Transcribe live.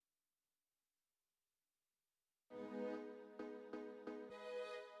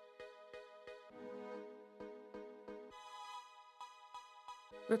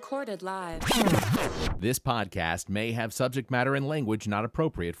Recorded live. This podcast may have subject matter and language not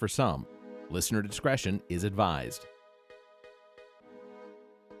appropriate for some. Listener discretion is advised.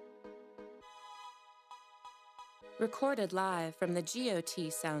 Recorded live from the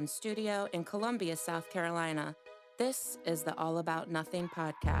GOT Sound Studio in Columbia, South Carolina. This is the All About Nothing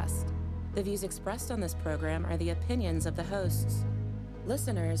podcast. The views expressed on this program are the opinions of the hosts.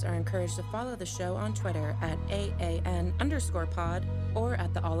 Listeners are encouraged to follow the show on Twitter at AAN_pod or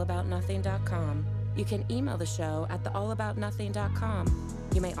at theallaboutnothing.com. You can email the show at theallaboutnothing.com.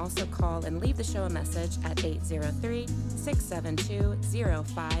 You may also call and leave the show a message at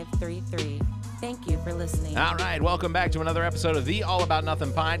 803-672-0533. Thank you for listening. All right, welcome back to another episode of the All About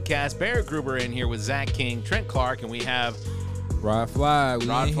Nothing podcast. Barrett Gruber in here with Zach King, Trent Clark, and we have Rod Fly.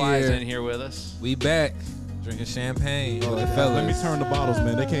 Rod Fly's in here with us. We back drinking champagne. Oh, fellas. let me turn the bottles,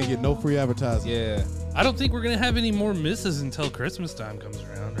 man. They can't get no free advertising. Yeah. I don't think we're gonna have any more misses until Christmas time comes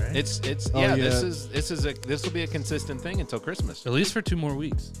around, right? This will be a consistent thing until Christmas. At least for 2 more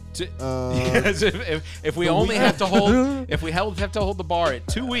weeks. Yes, if we only have to hold have to hold the bar at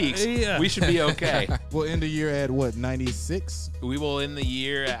 2 weeks, we should be okay. We'll end the year at what, 96? We will end the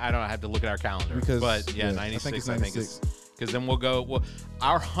year. I don't have to look at our calendar, but 96. I think it's because then we'll go.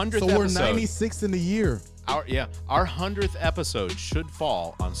 Our 100th. So we're 96 in the year. Our 100th episode should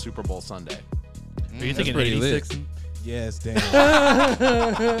fall on Super Bowl Sunday. Are you thinking 86? Yes, damn. I was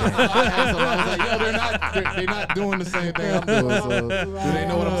like, yo, they're not doing the same thing I'm doing. So do they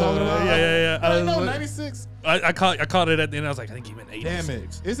know what I'm talking about? Yeah. I know 96. I caught it at the end. I was like, I think you meant 86. Damn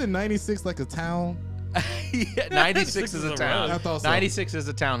it! Isn't 96 like a town? Yeah, 96 is a town. I thought so. 96 is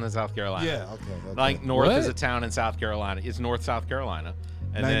a town in South Carolina. Yeah, okay. Like North is a town in South Carolina. It's North South Carolina.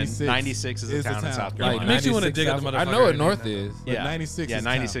 And 96 then 96 is a town in South Carolina. It makes you want to dig up the motherfucker. I know what North is. Yeah, 96 is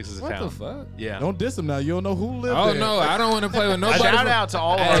 96 is a town. What the fuck? Yeah. Don't diss them now. You don't know who lived there. Oh, no. I don't want to play with nobody. Shout out to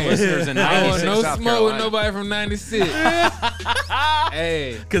all of our listeners in 96 I don't want no South smoke Carolina. with nobody from 96.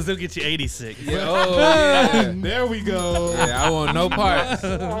 Hey. Because they'll get you 86. Yeah, oh, yeah. There we go. Yeah, I want no parts.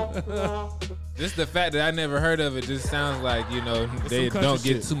 Just the fact that I never heard of it just sounds like, they don't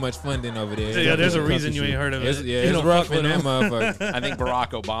get too much funding over there. Yeah, there's a reason you ain't heard of it. It's rough in that motherfucker. I think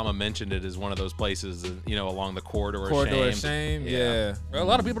Barack Obama mentioned it as one of those places, along the corridor of shame. Yeah. Well, a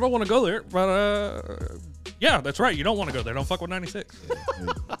lot of people don't want to go there, but yeah, that's right. You don't want to go there. Don't fuck with 96.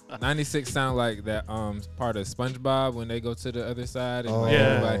 96 sound like that part of SpongeBob when they go to the other side.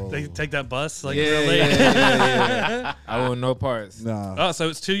 And They take that bus like real late. Yeah. I want no parts. Nah. Oh, so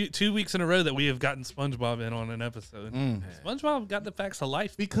it's two weeks in a row that we have gotten SpongeBob in on an episode. SpongeBob got the facts of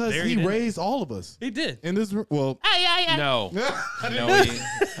life Because he raised all of us. He did. In this, well, No. I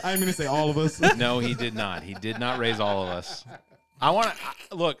didn't mean to say all of us. No, he did not. He did not raise all of us. I want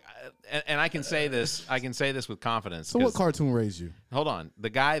to look, and I can say this. I can say this with confidence. So what cartoon raised you? Hold on. The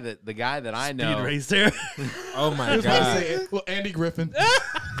guy that I know. Speed raised there. Oh my God. Well, Andy Griffin.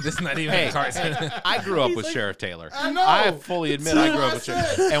 This is not even a cartoon. I grew up with Sheriff Taylor. I know. I fully admit I grew up with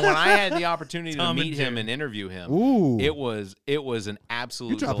Sheriff. And when I had the opportunity to meet him and interview him, it was an absolute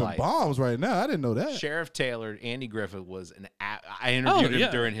You're dropping delight. bombs right now. I didn't know that. Sheriff Taylor, Andy Griffith was I interviewed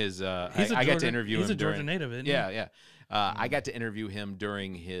him during his. I got to interview him. He's a Georgia native, isn't he? Yeah. I got to interview him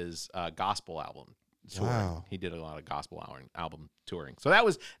during his gospel album touring. Wow. He did a lot of gospel album touring, so that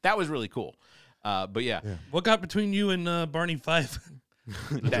was really cool. But yeah. What got between you and Barney Fife?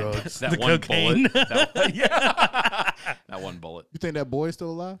 that The one cocaine. bullet. That one bullet. You think that boy is still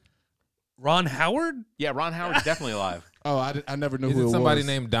alive? Ron Howard? Yeah, Ron Howard's definitely alive. Oh, I never knew Is who it it somebody was.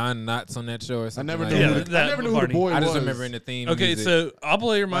 named Don Knotts on that show or I something? never like knew. that? I never knew who the boy was. I just remember in the theme. Okay, music. so I'll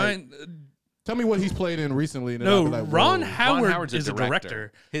blow your mind. Tell me what he's played in recently. And then No, I'll be like, Ron whoa. Howard is a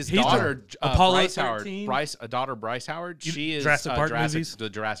director. His He's daughter, Apollo Bryce Howard, 13. Bryce Howard. She is Jurassic Park movies? the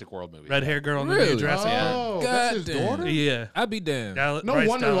Jurassic World movie. Red hair girl in the Really? new Jurassic Park. Oh, that's his Goddamn. daughter? Yeah. I'd be damned. No Bryce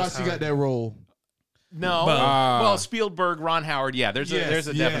wonder why Dallas she Howard. got that role. No, But- well, Spielberg, Ron Howard. Yeah, there's a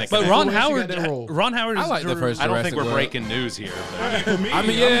definite. yes. But That's Ron the way she Howard, got that role. Ron Howard is I like the first I don't think Jurassic we're World. breaking news here. But I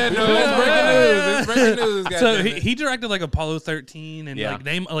mean, yeah, no, it's breaking news. It's breaking news. So goddammit. he directed like Apollo 13 and Yeah. like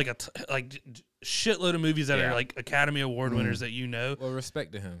name like shitload of movies that Yeah. are like Academy Award winners that you know. Well,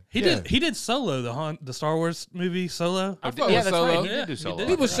 respect to him. He did Solo, the Star Wars movie Solo. I fuck yeah, with that's Solo. right. He Yeah, did do he Solo. did.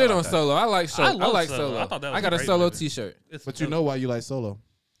 People shit on Solo. I like Solo. I love like Solo. Solo. I thought that was I got a a great Solo movie. T-shirt. But you know why you like Solo?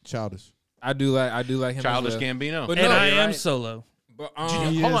 Childish. I do like him. Childish as well. Gambino. But And no, I you're am right. Solo. But,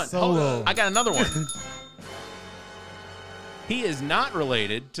 He Hold is on. Solo. I got another one. He is not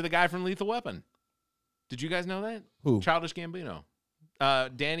related to the guy from Lethal Weapon. Did you guys know that? Who? Childish Gambino.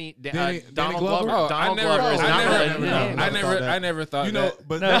 Donald Glover? Glover. Oh, Donald Glover is not related. I never thought You know, that.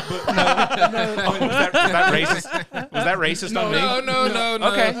 but Was that racist? Was that racist on me? No.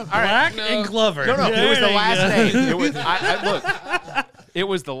 Okay, all right. Black and Glover. No, it was the There you last go. name. It was. Look. It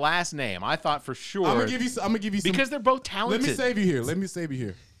was the last name. I thought for sure. I'm gonna give you some because they're both talented. Let me save you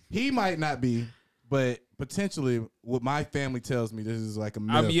here. He might not be, but potentially, what my family tells me, this is like a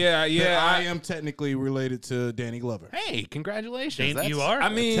myth. Yeah. I am technically related to Danny Glover. Hey, congratulations! You are? I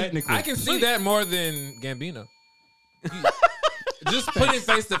mean, Technically. I can see that more than Gambino. Just putting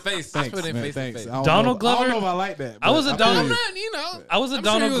face to face. Thanks, Just putting man, face thanks. to face. I don't Donald know, I Glover? don't know if I like that. I was a but Donald- feel Not, you know. I was a I'm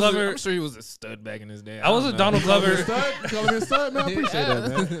Donald sure he was Glover. I'm sure he was a stud back in his day. I was a Donald you. Call me a Glover. stud? Call me a stud, man. I appreciate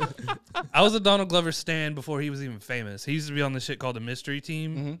that, man. I was a Donald Glover stan before he was even famous. He used to be on this shit called the Mystery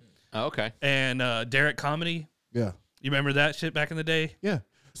Team Mm-hmm. Oh, okay. and Derek Comedy. Yeah. You remember that shit back in the day? Yeah.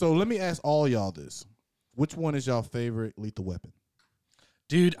 So let me ask all y'all this. Which one is y'all favorite Lethal Weapon?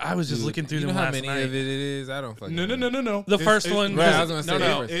 Dude, I was just looking through You know them how last many night. of it is? I don't fucking No. The first one- Right, I was gonna say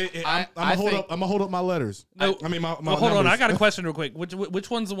No, the first. I'm I gonna think- hold up my letters. No. I mean my Well, hold on. numbers. I got a question real quick.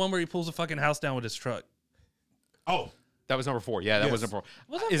 Which one's the one where he pulls a fucking house down with his truck? Oh, That was number 4. Yeah, that was Yes. number 4.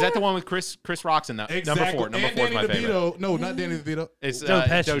 Was that Is that the 4? one with Chris Rocks in that? exactly. Number 4. Number And 4 is Danny my favorite. DeVito. No, not Danny DeVito. It's Joe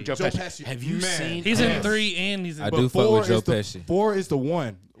Pesci. Joe Joe Pesci. Pesci. Have you Man. seen? He's Yes. in 3 and he's in. I But do fuck with Joe is the, Pesci. 4 is the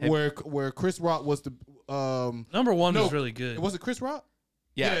one where Chris Rock was the Number 1 no, was really good. Was it Chris Rock?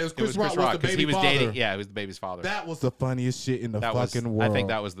 Yeah, it was Chris Rock was the 'cause he baby was father. dating. Yeah, he was the baby's father. That was the funniest shit in the That was. fucking world. I think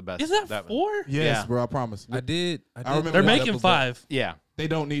that was the best. Is that 4? Yes, Yeah. bro. I promise. I did. remember They're that making double 5. Yeah. They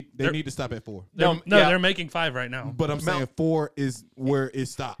don't need. They They're- need to stop at 4. No, yeah. they're making 5 right now. But I'm saying 4 is where it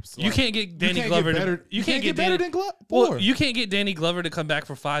stops. You can't get Danny can't Glover. Get better, you can't get better Danny, than 4. Well, you can't get Danny Glover to come back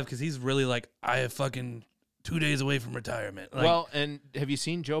for 5 because he's really like, I have fucking 2 days away from retirement. Like, Well, and have you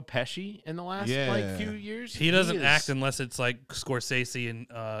seen Joe Pesci in the last Yeah. few years? he doesn't is- act unless it's like Scorsese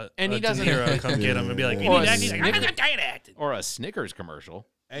and he doesn't- De Niro come get him and be like, you Or need a to act. He's like, I'm Snickers. not tired of acting. Or a Snickers commercial.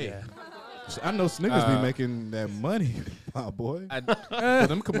 Hey, I know Snickers be making that money, my boy. For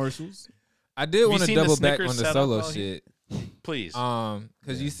them commercials. I did want to seen the double back Snickers on the setup solo while he- shit. Please.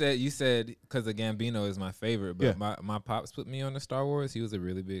 Because you said because the Gambino is my favorite, but Yeah. my pops put me on the Star Wars. He was a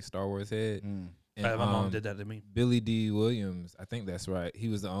really big Star Wars head. And, My mom did that to me. Billy D. Williams, I think that's right. He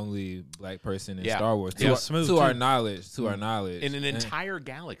was the only black person in Yeah. Star Wars. He was smooth, to our too. knowledge. To our knowledge. in an And- entire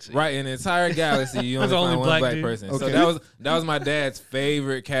galaxy. Right, in an entire galaxy, you only There's only find one black black dude. person. So Okay. that was my dad's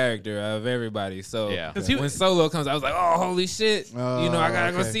favorite character of everybody. So Yeah. 'Cause he- when Solo comes, I was like, oh, holy shit! I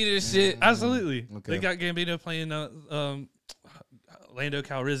gotta go okay. see this shit. Absolutely. Okay. They got Gambino playing Lando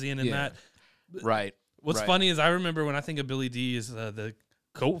Calrissian in Yeah. that. Right. What's Right. funny is I remember when I think of Billy D is the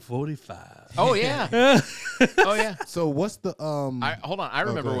Colt 45. Oh yeah. Oh yeah. So what's the Hold on. I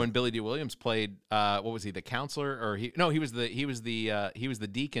remember go when ahead. Billy D. Williams played. What was he? The counselor, or he was the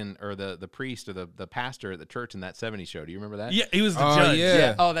deacon or the priest or the pastor at the church in that '70s show. Do you remember that? Yeah, he was the Oh, judge.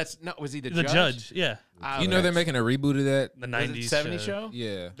 yeah. Oh, was he the judge? Yeah. You know they're making a reboot of that. The Was it 90s 70s show?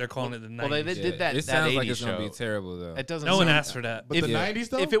 Yeah. They're calling it the 90s. Well, they did that. It that sounds 80s like it's show. gonna be terrible though. It doesn't. No one sound- asked for that. but if- the 90s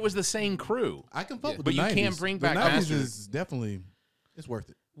though? If it was the same crew, I can fuck with But the you 90s. can't bring back the 90s Masters. is definitely it's worth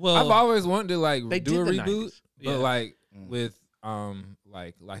it. Well, I've always wanted to like They do a did the reboot, 90s. but Yeah. like with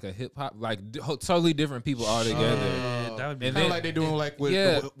like a hip hop, like totally different people all together. that would be And Kind then- of like they doing like with,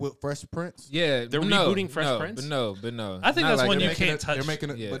 Yeah. with Fresh Prince. Yeah, They're but no, rebooting Fresh no, Prince? but no. I think Not that's like one that. you They're making can't it, touch. They're making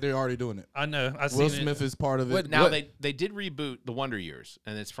it, Yeah. but they're already doing it. I know. I've Will seen Smith it. is part of it. now What- they did reboot the Wonder Years,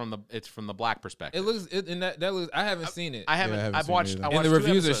 and it's from the black perspective. It looks and that looks. I haven't seen it. I haven't. I haven't I've seen watched. it either. I and watched the 2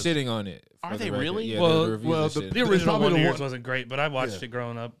 reviews episodes. are shitting on it. Are for they the record. really? Yeah, Well- the reviews well, are the- shitting. The It's original probably Wonder the Years one- wasn't great, but I watched Yeah. it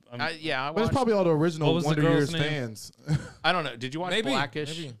growing up. Yeah, I But it's watched. probably all the original What was the Wonder girl's Years name? fans. I don't know. Did you watch Maybe,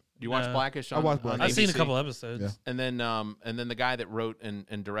 Blackish? maybe. You watch No. Blackish? I watched on Blackish. I've seen a ABC? couple episodes. Yeah. And then the guy that wrote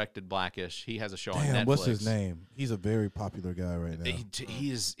and directed Blackish, he has a show on Netflix. Damn, what's his name? He's a very popular guy right now.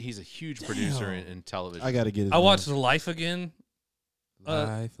 He's a huge producer in television. I got to get his I name. watched The Life again.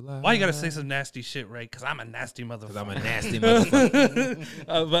 Life. Why you gotta say some nasty shit, Ray? Because I'm a nasty motherfucker. Because I'm a nasty motherfucker.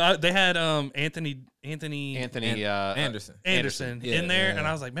 But they had Anthony Anderson. Anderson Yeah, in there, yeah. and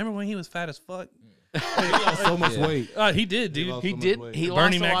I was like, remember when he was fat as fuck? He lost so much Yeah. weight. He did, dude. lost He so much did. weight. He Bernie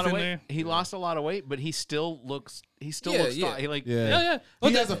lost a Mac's lot of in weight. there. He lost a lot of weight, but he still looks. He still Yeah, looks. yeah. He like. Yeah. Yeah. Well,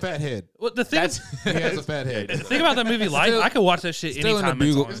 He the, has a fat head. well, the thing, That's. He has a fat head. the thing about that movie, Life, I could watch that shit Still in the anytime it's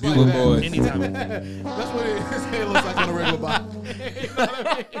Bugle, on. It's Bugle like that. Boys. Anytime. That's what his head looks like on a regular body.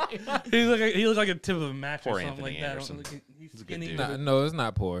 He looked like a tip of a match Poor or something Anthony like that. Anderson. He He's a good dude. No, it's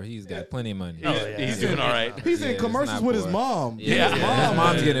not poor. He's got plenty of money. He's doing all right. He's in commercials with his mom. Yeah, his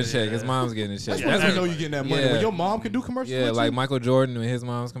mom's getting a check. His mom's getting a check. That's when you know you're getting that money. Yeah. When your mom can do commercials. Yeah, with like you? Michael Jordan and his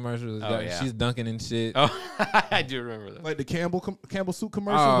mom's commercials. Yeah. She's dunking and shit. Oh, I do remember that. Like the Campbell soup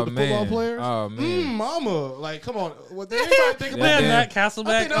commercial with the football players. Oh man, Mama, like come on. What did anybody think about Man, that? Matt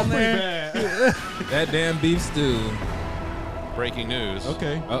Castleback on there. that damn beef stew. Breaking news.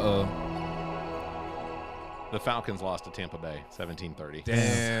 Okay. The Falcons lost to Tampa Bay, 17-30.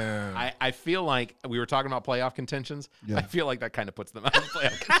 Damn. I feel like we were talking about playoff contentions. Yeah. I feel like that kind of puts them out of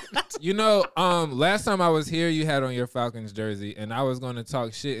playoff contention. You know, last time I was here, you had on your Falcons jersey, and I was going to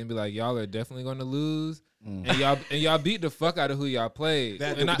talk shit and be like, y'all are definitely going to lose. And y'all beat the fuck out of who y'all played.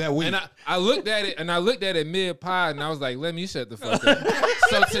 That week. And I looked at it mid pod, and I was like, let me shut the fuck up.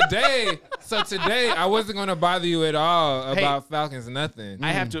 so today I wasn't gonna bother you at all about Falcons nothing.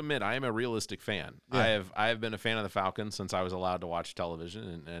 I have to admit, I am a realistic fan. Yeah. I have been a fan of the Falcons since I was allowed to watch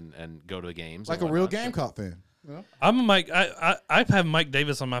television and go to the games. Like and a real whatnot. Gamecock fan. I'm a Mike. I have Mike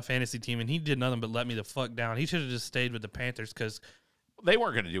Davis on my fantasy team, and he did nothing but let me the fuck down. He should have just stayed with the Panthers because They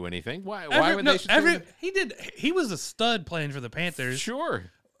weren't going to do anything. Why would they? He was a stud playing for the Panthers. Sure.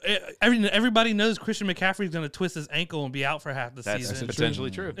 Everybody knows Christian McCaffrey's going to twist his ankle and be out for half the That's season.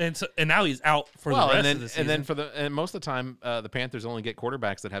 potentially true. And now he's out for the rest of the season. And most of the time, the Panthers only get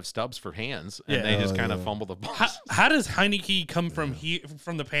quarterbacks that have stubs for hands, and Yeah. they just kind of fumble the ball. How does Heineke come from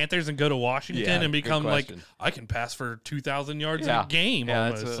the Panthers and go to Washington Yeah, and become good like, question. I can pass for 2,000 yards in a game? Yeah,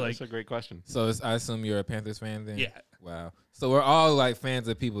 almost. that's a great question. So I assume you're a Panthers fan then? Yeah. Wow. So we're all like fans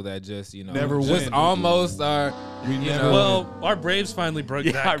of people that just, Never just win. almost are, We never win. Well, our Braves finally broke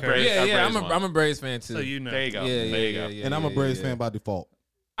Yeah, that our curse. Braves- Yeah, Braves won. I'm a Braves fan too. So you know. There you go. Yeah, there you go. yeah, and I'm a Braves yeah. fan by default.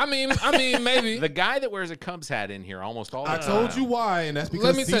 I mean, maybe. The guy that wears a Cubs hat in here almost all the I time. told you why, and that's Let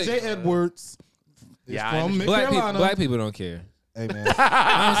because me tell CJ you- Edwards is Yeah, I from Mid black Carolina. people don't care. Hey man,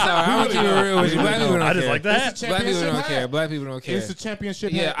 I'm sorry. I'm gonna keep it real with you. Black people don't I just care. like that. It's a Black people championship don't care. hat. Black people don't care. It's a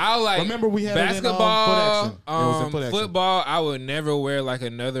championship. Yeah, hat. I like Remember we had basketball, it in foot action. It was in foot action. football. I would never wear like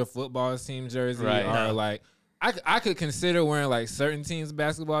another football team jersey Right. or No. like. I could consider wearing like certain teams'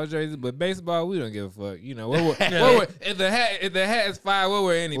 basketball jerseys, but baseball we don't give a fuck. You know, if the hat is fire, we'll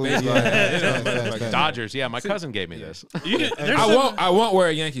wear any Well, baseball yeah. hat. It don't Facts, matter. facts. Dodgers. Yeah, my cousin gave me this. I won't wear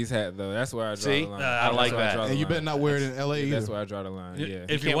a Yankees hat though. That's where I draw See? the line. I like That's where I that. draw the And you line. better not wear it in LA either. That's where I draw the line. Yeah. If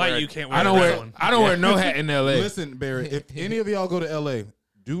can't you're wear white, it. you can't wear I don't that wear one. no hat in LA. Listen, Barry, if any of y'all go to LA,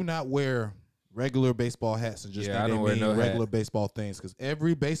 do not wear regular baseball hats and just Yeah, think I they don't wear mean no hat. regular baseball things because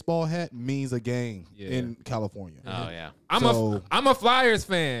every baseball hat means a game Yeah. in California. Oh yeah. I'm a Flyers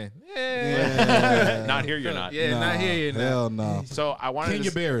fan. Yeah. Not here. You're not. Yeah, not here. You're not. Hell no. So I wanted Kenya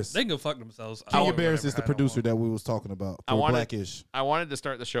to. Barris. They can go fuck themselves. I Kenya won't wear Barris whatever is the hat I producer want. that we was talking about I for wanted- Blackish. I wanted to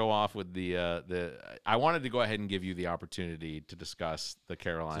start the show off with the. I wanted to go ahead and give you the opportunity to discuss the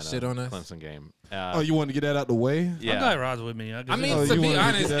Carolina shit on us? Clemson game. Oh, you wanted to get that out the way? I'm Yeah. glad Rod's with me. I mean, Oh, to you be wanna get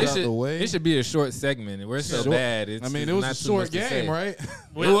honest, that out the way? it should be a short segment. We're so Short- bad. It's, I mean, it's it was not a too short much to say. game, right? It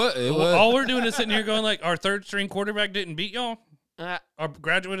was. All we're doing is sitting here going like, our third string quarterback didn't beat y'all. Uh, Our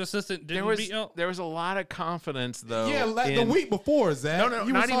graduate assistant didn't beat y'all. there was a lot of confidence though. Yeah, like the in- week before, Zach. No,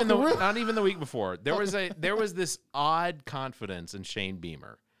 You not was even talking real- not even the week before. There was this odd confidence in Shane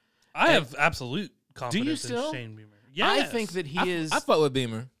Beamer. I have absolute Do confidence you in still? Shane Beamer. I Yes. think that he is. I fuck with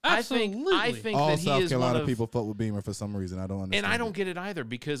Beamer. I think Absolutely. All that he South is one Carolina of, people fuck with Beamer for some reason. I don't understand. and I don't it. get it either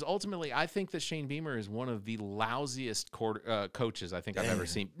because ultimately I think that Shane Beamer is one of the lousiest coaches I think I've ever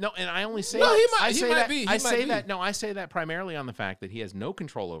seen. No, and I only say No, he might- I he say might that be. He I might say be. that no, I say that primarily on the fact that he has no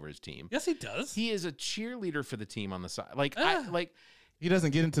control over his team. Yes, he does. He is a cheerleader for the team on the side. Like He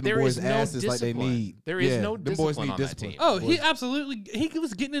doesn't get into the There boys' is no asses like they discipline. need. There is no them boys discipline need on that discipline. team. Oh, he Boys- absolutely. He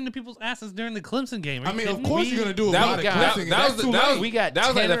was getting into people's asses during the Clemson game. Are I you mean, of kidding course me? you're gonna do a That lot of was- cussing. that That's was too that was late. We got that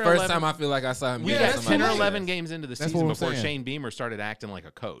was like 10 the or first 11 time I feel like I saw him. Yeah, get that's That's somebody 10 or too late. 11 games into the That's season what I'm before saying. Shane Beamer started acting like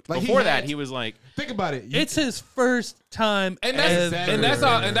a coach. Like, he Before had- that, he was like, Think about it. It's his first time. And that's ever. and that's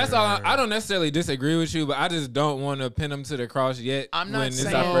all. And that's all. I don't necessarily disagree with you, but I just don't want to pin him to the cross yet. I'm not when it's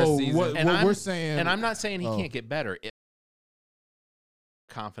saying- our first No, season. what- and I'm, we're saying, and I'm not saying he Oh. can't get better.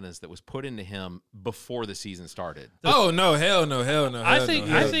 Confidence that was put into him before the season started. Oh no! Hell no! Hell no! I hell think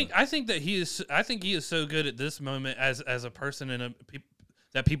no, I hell think I think that he is. I think he is so good at this moment as a person and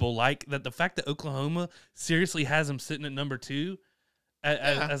that people like, that the fact that Oklahoma seriously has him sitting at number 2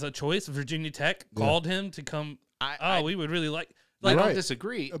 as a choice. Virginia Tech called him to come. I We would really like. I don't right.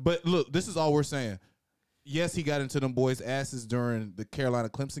 disagree. But look, this is all we're saying. yes, he got into them boys' asses during the Carolina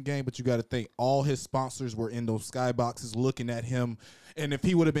Clemson game, but you got to think all his sponsors were in those skyboxes looking at him. And if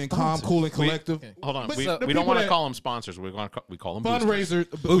he would have been calm, cool, and collective, Hold on, But we the don't people want to that- call them sponsors. We call them boosters.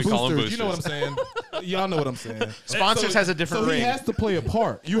 fundraiser We call 'em boosters. You know what I'm boosters. saying? Y'all know what I'm saying. Sponsors has a different So ring. he has to play a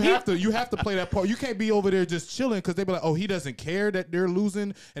part. You have to play that part. You can't be over there just chilling because they be like, oh, he doesn't care that they're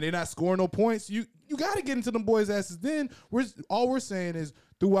losing and they're not scoring no points. You got to get into them boys' asses. Then all we're saying is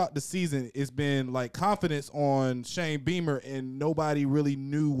throughout the season, it's been like confidence on Shane Beamer, and nobody really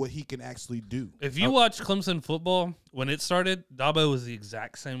knew what he can actually do. If you watch Clemson football, when it started, Dabo was the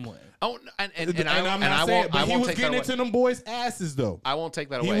exact same way. Oh, and I'm I not saying, won't. but I he won't was take getting that into away. them boys' asses though. I won't take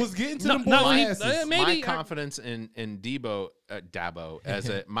that He away. was getting to No, them no, boys' he- asses. maybe my I- confidence in Dabo as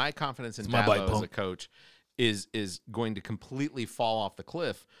a my confidence in my bike Dabo as a pump. coach is going to completely fall off the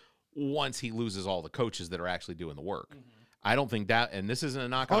cliff once he loses all the coaches that are actually doing the work. I don't think that, and this isn't a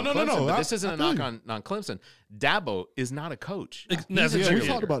knock on no, Clemson, no. but this isn't I a feel knock on Clemson. Dabo is not a coach. Ex- He's that's a exactly we it.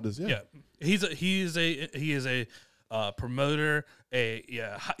 talked about this. Yeah, he is a promoter.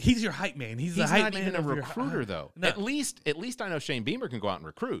 He's your hype man. He's the He's hype not man even a of your recruiter, though. No. At least I know Shane Beamer can go out and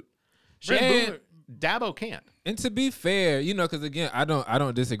recruit. And- Dabo can't. And to be fair, because again, I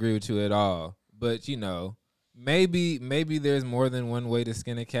don't disagree with you at all. But maybe there's more than one way to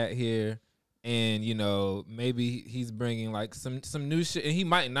skin a cat here, and maybe he's bringing like some new shit, and he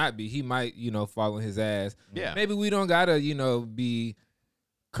might not be. He might fall on his ass. Yeah. Maybe we don't gotta be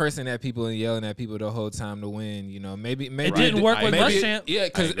cursing at people and yelling at people the whole time to win. Maybe It didn't work with Muschamp. Yeah,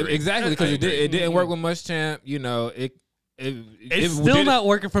 because I agree. exactly because I agree. it didn't work with Muschamp. It's still not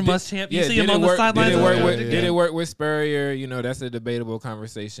working for Muschamp. You see him did it on the work- sidelines. Did it work of with, the did it work with Spurrier? That's a debatable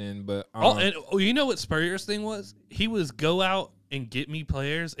conversation. But and you know what Spurrier's thing was? He was go out and get me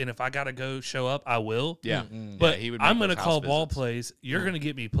players, and if I gotta go show up, I will. Yeah. But Yeah, he would make I'm gonna those call house ball visits. plays. You're gonna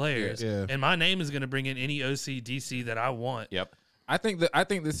get me players, Yeah. and my name is gonna bring in any OC, DC that I want. Yep. I think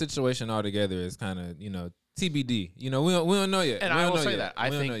the situation altogether is kind of TBD. We don't know yet. And We I don't will know say yet. that. I We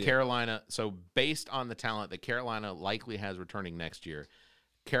don't know think yet. Carolina, so based on the talent that Carolina likely has returning next year,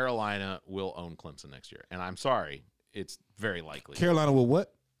 Carolina will own Clemson next year. And I'm sorry, it's very likely. Carolina will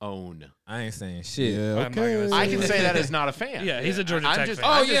what? Own. I ain't saying shit. Yeah, I'm not gonna okay. say I can say that as not a fan. Yeah, he's a Georgia I'm Tech just- fan.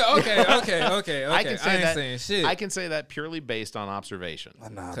 Oh I'm just- yeah. Okay. I can say ain't that. saying shit. I can say that purely based on observation.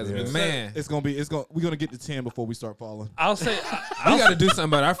 Nah, 'Cause, man. man. We're gonna get to 10 before we start falling. I'll say. we got to do something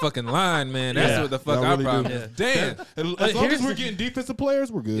about our fucking line, man. That's Yeah. what the fuck Y'all our really problem do. is. Damn. As long here's as we're the- getting defensive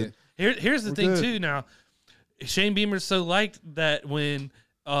players, we're good. Here's the We're thing good. too. Now, Shane Beamer's so liked that when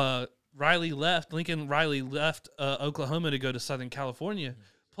Lincoln Riley left Oklahoma to go to Southern California,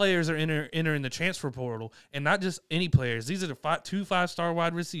 players are entering the transfer portal, and not just any players. These are the two 5-star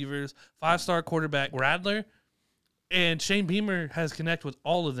wide receivers, 5-star quarterback Radler, and Shane Beamer has connect with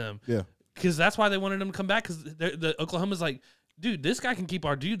all of them. Yeah. Because that's why they wanted him to come back. Because the Oklahoma's like, dude, this guy can keep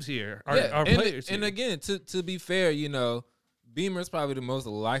our dudes here, our players. And here. again, to be fair, Beamer's probably the most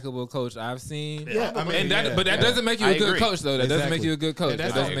likable coach I've seen. Yeah, I mean, but that doesn't make you I a good agree. coach, though. That doesn't make Exactly. you a good coach. And That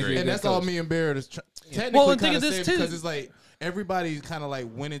that's, doesn't make you a and good that's coach. all me and Barrett is technically Well, and kind think of of this, saying too. because it's like everybody kind of like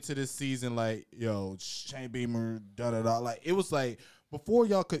went into this season like, yo, Shane Beamer, da-da-da. Like, it was like before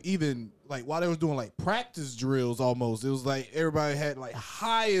y'all could even, like, while they was doing like practice drills almost, it was like everybody had like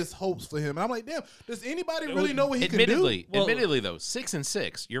highest hopes for him. And I'm like, damn, does anybody really know what he can do? Admittedly though,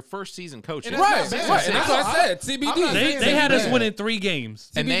 6-6, your first season coaching. And Right, that's not right. bad. And that's what I said. I'm TBD. not they saying had that's us bad. winning 3 games.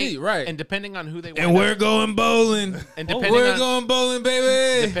 And TBD, right. And depending on who they And we're going bowling. and We're depending on going bowling,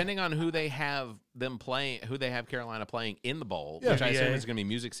 baby. depending on who they have them playing, who they have Carolina playing in the bowl, Yeah. which I assume Yeah. is going to be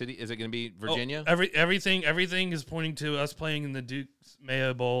Music City. Is it going to be Oh, Virginia? everything is pointing to us playing in the Duke's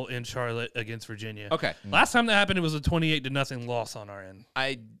Mayo Bowl in Charlotte against Virginia. Okay, Last time that happened, it was a 28-0 loss on our end.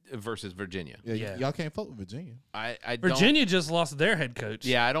 versus Virginia. Yeah, y'all can't vote with Virginia. I don't- Virginia just lost their head coach.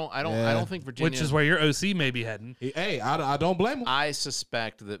 Yeah, I don't think Virginia. which is where your OC may be heading. Hey, I don't blame him. I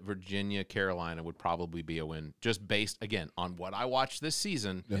suspect that Virginia Carolina would probably be a win, just based again on what I watched this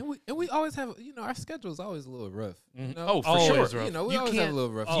season. And we always have, our schedule's always a little rough. Oh, for Always sure. rough. We always have a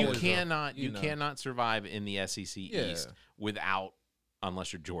little rough. You always rough, you cannot survive in the SEC Yeah. East without,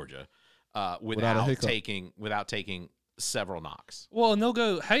 unless you're Georgia, a without hiccup. taking several knocks. Well, and they'll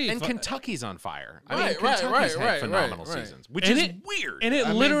go, hey, And Kentucky's on fire. I Right, mean, right, Kentucky's right, had right, phenomenal right. seasons, which And is it- weird. and it I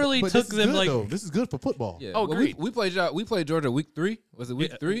mean, literally but took this is them good, like though. This is good for football. Yeah. Oh, Well, agreed. we played Georgia week 3. Was it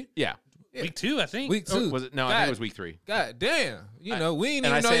week Yeah. 3? yeah. week 2, I think. Week 2. Was it? No, I think it was week 3. God damn. We ain't and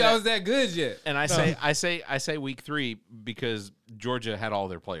even I know say y'all that- was that good yet. And I say week 3 because Georgia had all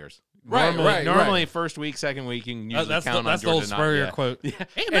their players. Right, Normally right. first week, second week, you can usually That's count the on old Georgia. Spurrier not, quote. Yeah.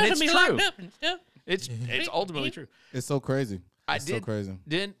 Hey, And man, it's me true. locked up and stuff. It's ultimately true. It's so crazy. That's so crazy.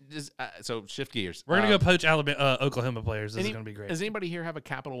 So shift gears. We're gonna go poach Alabama, Oklahoma players. This is gonna be great. Does anybody here have a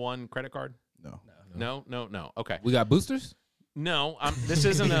Capital One credit card? No. Okay. We got boosters? No, this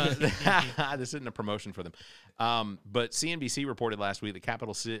isn't a promotion for them. But CNBC reported last week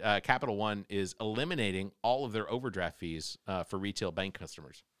that Capital One is eliminating all of their overdraft fees for retail bank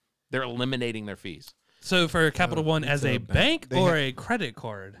customers. They're eliminating their fees. So for Capital One as a bank or a credit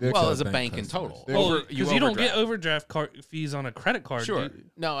card? Well, as a bank in total. Because you don't get overdraft fees on a credit card. Sure.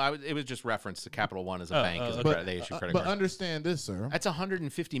 No, it was just reference to Capital One as a bank. They issue credit cards. But understand this, sir. That's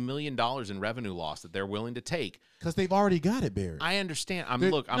 $150 million in revenue loss that they're willing to take. Because they've already got it, Barry. I understand. I'm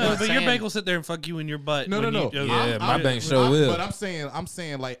not saying, your bank will sit there and fuck you in your butt. No. Yeah, my bank sure will. But I'm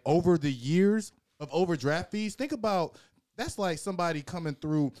saying like over the years of overdraft fees, think about that's like somebody coming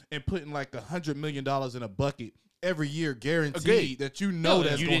through and putting like $100 million in a bucket every year, guaranteed that you know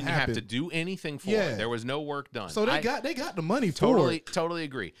that's you going didn't to happen. have to do anything for it. There was no work done. So they got the money for it. Totally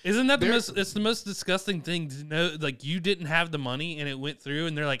agree. Isn't that it's the most disgusting thing to know? Like you didn't have the money and it went through,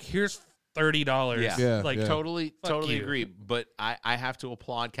 and they're like, "Here's $30." Yeah. Totally agree. But I have to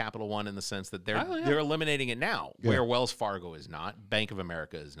applaud Capital One in the sense that they're eliminating it now, where Wells Fargo is not, Bank of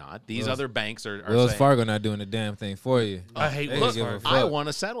America is not. These other banks are Wells saying, Fargo not doing a damn thing for you. I hate Wells Fargo. I won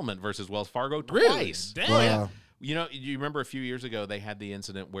a settlement versus Wells Fargo twice. Damn. Wow. You know, you remember a few years ago they had the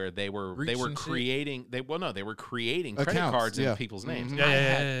incident where they were creating credit Accounts, cards in people's names.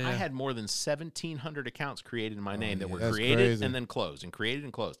 Yeah. I had more than 1,700 accounts created in my name that were that's created crazy. and then closed and created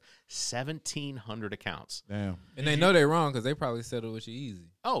and closed. 1,700 accounts. Damn. And they know they're wrong because they probably settled with you easy.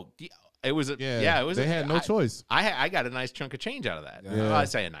 Oh, it was They had no choice. I got a nice chunk of change out of that. Yeah. Well, I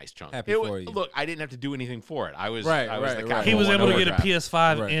say a nice chunk. Happy for you. Look, I didn't have to do anything for it. I was Right. the Capital He was One able to get a overdraft.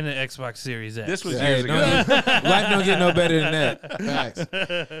 PS5 Right. and an Xbox Series X. This was Hey, years ago. life don't get no better than that.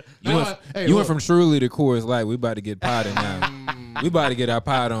 Facts. You went from Truly to Coors Light. We about to get potted now. We about to get our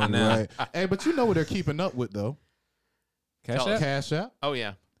pot on now. Right. Hey, but you know what they're keeping up with though? Cash App? Cash App, Oh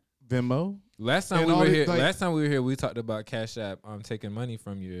yeah. Venmo. Last time And we all were these, here, like- we talked about Cash App taking money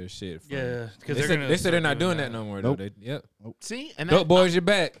from your shit. Yeah, because They said they're not doing that no more. Nope. Though. Yep. See, and Dope boys, you're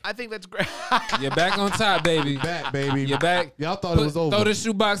back. I think that's great. You're back on top, baby. Back, baby. You're back. Y'all thought it was over. Throw the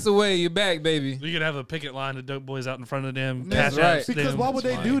shoebox away. You're back, baby. We could have a picket line of dope boys out in front of them. That's Cash right. apps, Because them. why would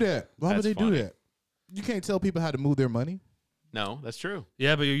they do that? Why would That's they do funny. that? You can't tell people how to move their money. No, that's true.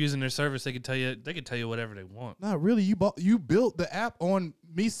 Yeah, but you're using their service. They could tell you whatever they want. Not really. You built the app on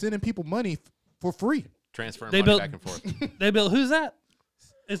me sending people money for free, Transferring They money built- back and forth. They built who's that?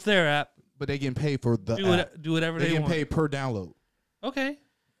 It's their app. but they getting paid for the app. Do whatever They they getting want. paid per download. Okay.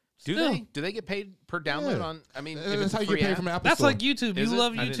 Do Still. they? Do they get paid per download Yeah. on? I mean, if That's it's a how you free get paid app? from Apple That's Store. like YouTube. Is You it?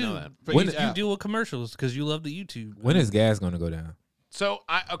 love I didn't know YouTube. that. For When each You app. deal with commercials because you love the YouTube. When is gas going to go down? So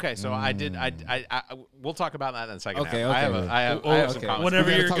I did. We'll talk about that in a second. Okay, half. okay. I have some okay. comments. Whatever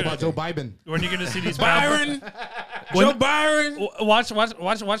We gotta you're talk gonna about Joe Biden. when you're gonna see these Byron. Joe Byron. Watch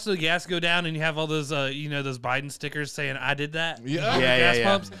the gas go down, and you have all those those Biden stickers saying "I did that." Yeah. On the Yeah, gas yeah.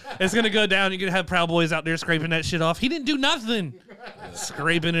 pumps. It's gonna go down. You're gonna have Proud Boys out there scraping that shit off. He didn't do nothing.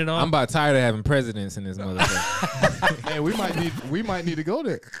 Scraping it off. I'm about tired of having presidents in this motherfucker. Hey, we might need to go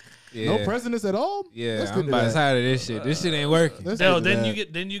there. Yeah. No presidents at all. Yeah, Let's I'm get to about that. tired of this shit. This shit ain't working. Let's No, get to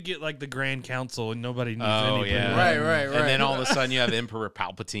then that. you get like the Grand Council, and nobody needs Oh anything. yeah, Right. And then all of a sudden you have Emperor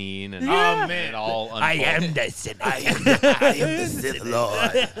Palpatine, and Yeah. oh man, it all unfolds. the Sith. I am the Sith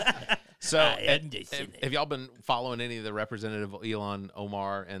Lord. So, am the Senate. have y'all been following any of the Representative Elon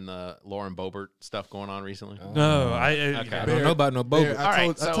Omar and the Lauren Boebert stuff going on recently? No, I I don't know about no Bear, boat. All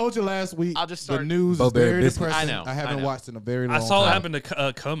I told you last week. I'll just the start- news Bo is Bear very biscuits. depressing. I know, I haven't I know. watched in a very long I saw it time. happen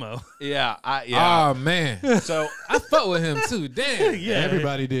to Como. Yeah, Oh man, So, I fuck with him too. Damn. Yeah,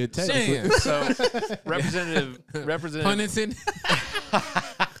 Everybody did. Technically. Damn. so Representative. Pun intended.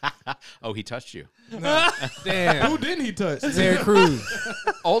 Oh, he touched you. Damn. Who didn't he touch? Terry Crews.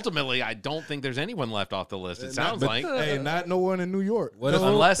 Ultimately, I don't think there's anyone left off the list. It sounds like. Hey, not no one in New York. What if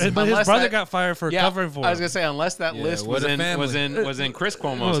Unless, but his unless brother that- got fired for yeah, covering for I was him. gonna say unless that Yeah, list what was a in family. was in Chris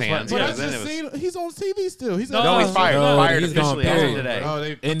Cuomo's Well, hands. But Yeah, I then it just was seen he's on TV still. He's No, no, he's fired. No, Fired he's gone, officially as of period. today. Oh,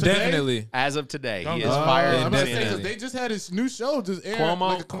 they Indefinitely. As of today, he is Oh, fired. I'm about to say, 'cause Indefinitely. they just had his new show just airing Cuomo-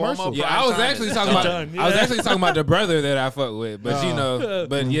 like a commercial. Cuomo- Yeah, I was Prime actually time talking is about. done. I was Yeah. actually talking about the brother that I fuck with, but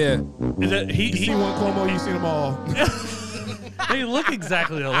but yeah. Is that, You he see one Cuomo, you seen them all. they look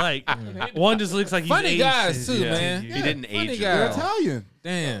exactly alike. One just looks like he's Funny aged guys, his- too, yeah. man. He didn't Funny age. guy. They're Yeah. Italian.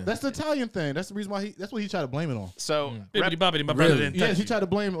 Damn. That's the Italian thing. That's the reason why that's what he tried to blame it on. So Bibbidi bobbidi, my brother Really? didn't Yeah, touch he you. tried to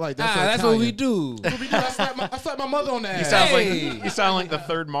blame it like that's That's what we do. I slapped my mother on the he ass. sounds Hey. like you sound like the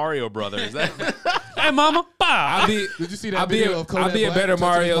third Mario brother. Is that? Hey, mama, I'll bye. be. Did you see that I'll be video a, of Kodak I'll be a Black better touching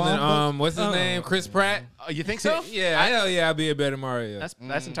his Mario than mom? what's his name? Chris Pratt. You think so? Yeah, hell yeah, I'll be a better Mario.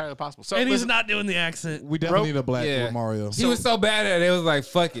 That's entirely possible. So And he's listen, not doing the accent. We definitely need a black Yeah. Mario. He was so bad at it. It was like,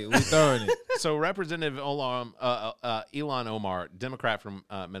 fuck it, we throwing it. So Representative Ilhan Omar, Democrat from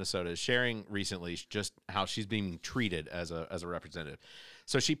Minnesota, is sharing recently just how she's being treated as a representative.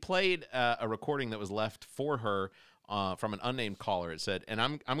 So she played a recording that was left for her from an unnamed caller. It said, and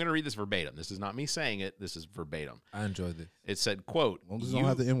I'm going to read this verbatim. This is not me saying it. This is verbatim. I enjoyed this. It said, quote, As long as it don't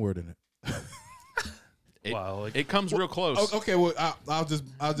have the N word in it. it comes real close. Okay, well I'll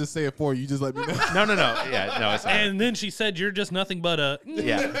just say it for you. You just let me know. No. Yeah, no, it's not. And then she said, "You're just nothing but a."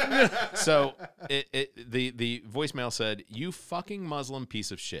 Yeah. So the voicemail said, "You fucking Muslim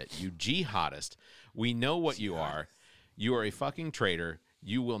piece of shit. You jihadist. We know what you are. You are a fucking traitor.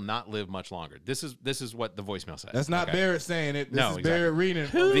 You will not live much longer." This is what the voicemail said. That's not Barrett saying it. This No, is exactly. Barrett reading it.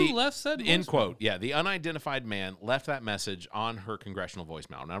 Who left said End voicemail? quote. Yeah, the unidentified man left that message on her congressional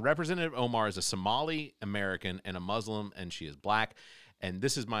voicemail. Now, Representative Omar is a Somali American and a Muslim, and she is black. And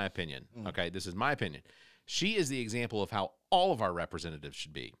this is my opinion. Okay, this is my opinion. She is the example of how all of our representatives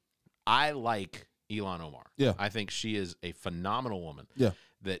should be. I like Ilhan Omar. Yeah. I think she is a phenomenal woman. Yeah.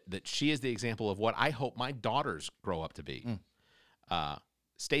 That she is the example of what I hope my daughters grow up to be.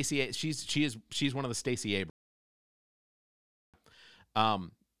 Stacey, she's one of the Stacey Abrams.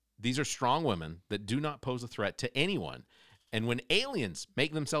 These are strong women that do not pose a threat to anyone. And when aliens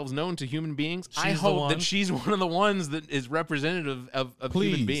make themselves known to human beings, I She's the hope one. that she's one of the ones that is representative of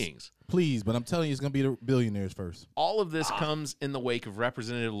human beings. Please, but I'm telling you, it's gonna be the billionaires first. All of this comes in the wake of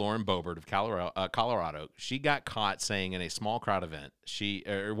Representative Lauren Boebert of Colorado. She got caught saying in a small crowd event, she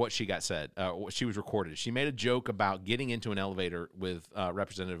was recorded. She made a joke about getting into an elevator with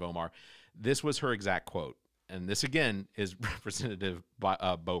Representative Omar. This was her exact quote, and this again is Representative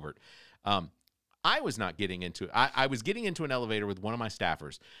Boebert. I was not getting into it. I was getting into an elevator with one of my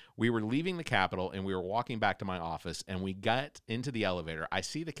staffers. We were leaving the Capitol, and we were walking back to my office, and we got into the elevator. I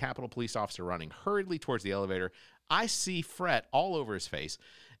see the Capitol police officer running hurriedly towards the elevator. I see fret all over his face,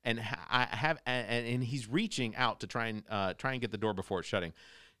 and and he's reaching out to try and get the door before it's shutting.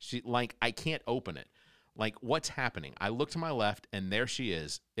 I can't open it. Like, what's happening? I look to my left, and there she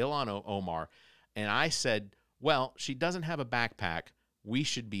is, Ilhan Omar, and I said, well, she doesn't have a backpack. We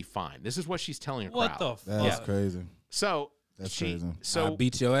should be fine. This is what she's telling a What crowd. the fuck? That's crazy. So That's she, crazy. I so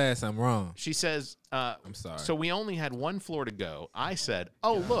beat your ass. I'm wrong. she says, I'm sorry. so we only had one floor to go. I said,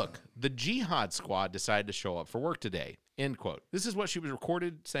 oh, look, the jihad squad decided to show up for work today. End quote. This is what she was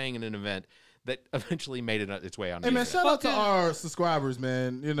recorded saying in an event that eventually made its way on the Hey man, internet. shout out to our subscribers,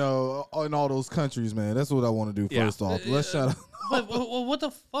 man. You know, in all those countries, man. That's what I want to do Yeah. first off. Let's shout out. But what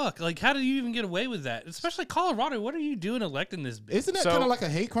the fuck? Like, how did you even get away with that? Especially Colorado. What are you doing electing this bitch? Isn't that So- kind of like a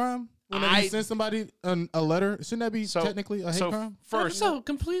hate crime? Whenever you send somebody a letter, shouldn't that be technically a hate crime? First, so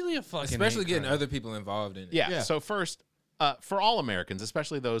completely a fucking Especially hate getting crime. other people involved in it. yeah, Yeah. So first, for all Americans,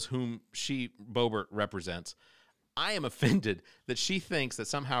 especially those whom Boebert represents, I am offended that she thinks that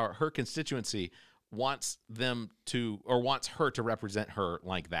somehow her constituency wants her to represent her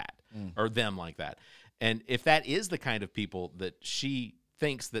like that or them like that. And if that is the kind of people that she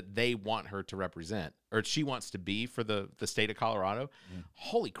thinks that they want her to represent or she wants to be for the state of Colorado,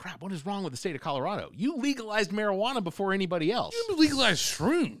 holy crap, what is wrong with the state of Colorado? You legalized marijuana before anybody else. You legalized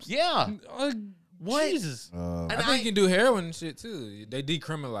shrooms. Yeah. What? Jesus. And I think you can do heroin and shit too. They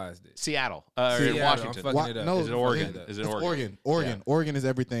decriminalized it. Seattle, Seattle, Washington. I'm fucking it up. No, Is it Oregon? Fucking it up. Is it It's Oregon? Oregon. Oregon is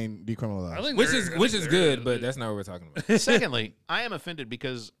everything decriminalized. I think Which they're- is good, but that's not what we're talking about. Secondly, I am offended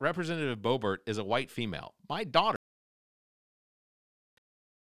because Representative Boebert is a white female. My daughter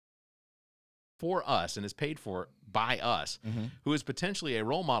for us and is paid for by us, who is potentially a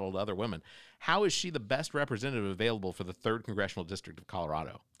role model to other women. How is she the best representative available for the 3rd Congressional District of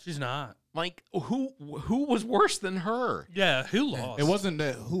Colorado? She's not. Like, who was worse than her? Yeah, who lost? It wasn't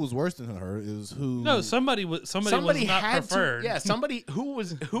that who was worse than her. It was who. No, somebody was not had preferred. to. Yeah, somebody who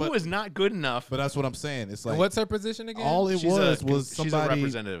was not good enough. But that's what I'm saying. It's like And what's her position again? all it She's was she's somebody. a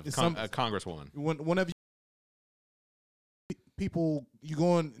representative, it's a congresswoman. Whenever people you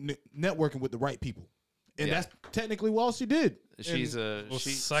go on networking with the right people, and Yeah. that's technically what all she did. She's a Well,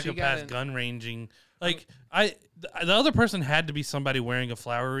 she got psychopath in- gun ranging. Like the other person had to be somebody wearing a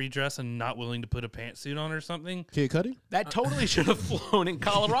flowery dress and not willing to put a pantsuit on or something. Kid Cudi. That totally should have flown in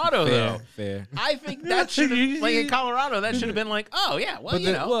Colorado, though. Fair. I think that should have, like in Colorado, that should have been like, oh yeah, well, But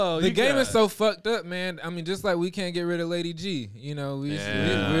you know. well, the game is so fucked up, man. I mean, just like we can't get rid of Lady G. You know,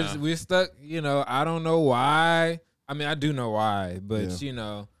 we're stuck. You know, I don't know why. I mean, I do know why, but Yeah. you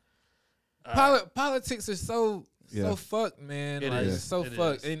know, politics is so Yeah. So fucked, man. It Like, is. it's so It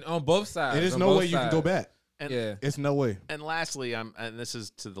fucked. is. And on both sides. And there's on no both way you can go sides. back. And, Yeah. It's no way. And lastly, and this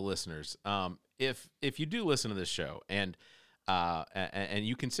is to the listeners. If you do listen to this show and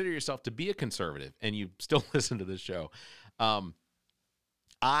you consider yourself to be a conservative and you still listen to this show,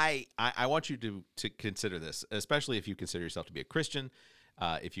 I want you to consider this, especially if you consider yourself to be a Christian,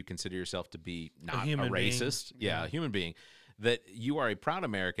 if you consider yourself to be not a human being. racist, a human being, that you are a proud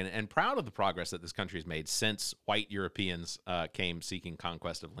American and proud of the progress that this country has made since white Europeans came seeking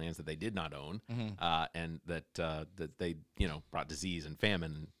conquest of lands that they did not own, and that they brought disease and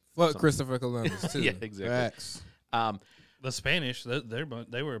famine. And Fuck Christopher Columbus, too. yeah, exactly. Facts. The Spanish,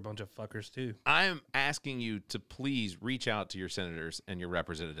 they were a bunch of fuckers too. I'm asking you to please reach out to your senators and your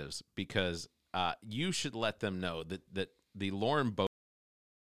representatives because you should let them know that the Lauren Boebert,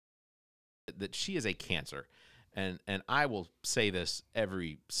 that she is a cancer. And I will say this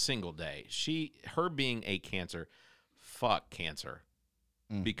every single day. Her being a cancer, fuck cancer.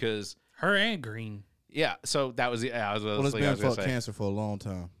 Because Her and Green. yeah, so that was I was Well, it's I been was gonna fuck say. cancer for a long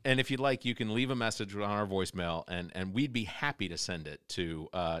time. And if you'd like, you can leave a message on our voicemail, and we'd be happy to send it to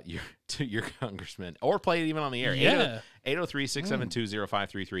your congressman or play it even on the air. Yeah.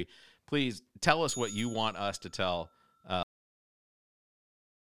 803-672-0533. Please tell us what you want us to tell.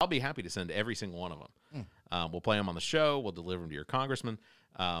 I'll be happy to send every single one of them. We'll play them on the show. We'll deliver them to your congressman.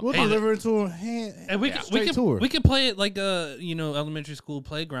 We'll deliver it to her hand. And we straight to her. we could play it like a elementary school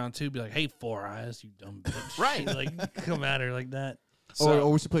playground too. Be like, hey, Four Eyes, you dumb bitch. Right. Like come at her like that.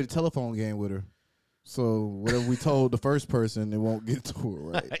 Or we should play the telephone game with her. So whatever we told the first person, it won't get to her,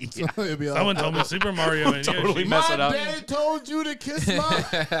 right? Yeah. So it'll be Someone told me Super Mario and Totally Yoshi. mess my it up. daddy told you to kiss my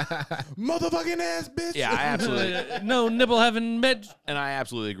motherfucking ass, bitch. Yeah, I absolutely. No nipple having med. And I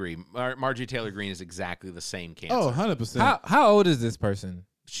absolutely agree. Marjorie Taylor Greene is exactly the same cancer. Oh, 100%. How old is this person?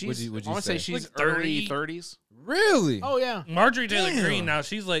 she's. would I you want to say say? she's Like 30? early 30s. Really? Oh yeah, Marjorie Taylor Damn. Greene now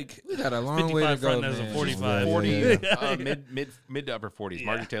she's like We got a long way to 55 go, front nose and man. 45. 40, Yeah. mid to upper 40s.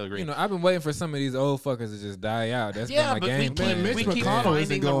 Marjorie Taylor Greene. You know, I've been waiting for some of these old fuckers to just die out. That's Yeah, been but my we game keep- plan. Mitch we keep McConnell finding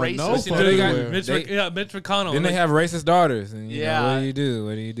isn't the going no racist. You know, they got fucking Mitch McConnell. Then they like, have racist daughters, and you Yeah. know, what do you do?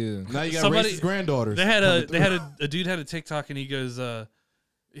 What do you do? Now you got Somebody- racist granddaughters. They had coming through. a dude had a TikTok and he goes, listen,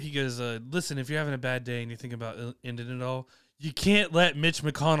 if you're having a bad day and you think about ending it all, you can't let Mitch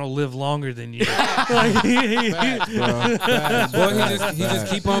McConnell live longer than you. Facts, bro. Facts, Boy, facts, he just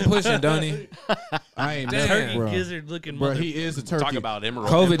facts. keep on pushing, don't he? I ain't Damn. never, Turkey bro. gizzard looking Bro, mother. he is a turkey. Talk about emerald.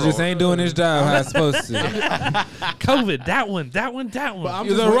 COVID just emperor. ain't doing his job how it's supposed to. COVID. That one. But I'm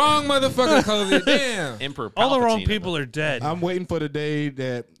You're just the wait- wrong motherfucker, COVID. Damn. Emperor All the wrong Palpatine. people are dead. I'm waiting for the day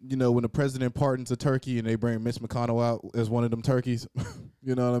that, you know, when the president pardons a turkey and they bring Mitch McConnell out as one of them turkeys.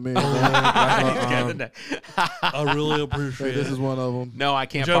 You know what I mean? I really Hey, appreciate this it. is one of them. No, I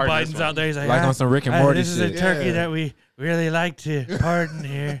can't. Joe pardon this Biden's one. out there. He's like, Like on some Rick and Morty this is shit. a turkey Yeah. that we really like to pardon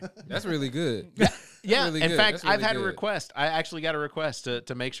here. That's really good. Yeah, really in good. fact, That's really I've had a good. request. I actually got a request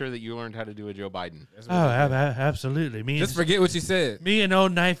to make sure that you learned how to do a Joe Biden. That's Oh, really good. absolutely. Just forget what you said. Me and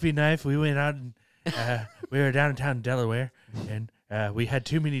old Knifey Knife, we went out and we were downtown Delaware, and we had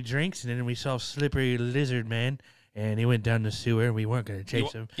too many drinks, and then we saw Slippery Lizard Man, and he went down the sewer, and we weren't going to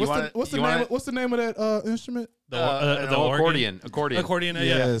chase him. You wanna- What's the you name? wanna- What's the name of that instrument? The accordion. Accordion, yeah.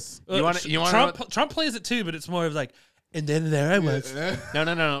 Yes. You wanna- you wanna Trump plays it too, but it's more of like, and then there I was.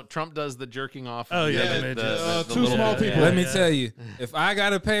 No. Trump does the jerking off. Oh, yeah, the, the midgets. the Two little- small people. Let me tell you, if I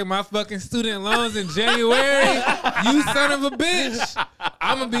gotta pay my fucking student loans in January, you son of a bitch,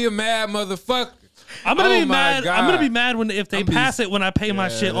 I'm gonna be a mad motherfucker. I'm gonna Oh be my mad. I'm gonna God. be mad when if they I'm be- pass it when I pay my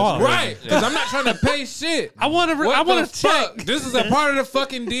shit that's off. Right? Because I'm not trying to pay shit. I want to. What I want the to check. fuck? This is a part of the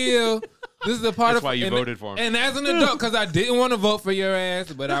fucking deal. This is a part That's of why you and- voted for him. And as an adult, because I didn't want to vote for your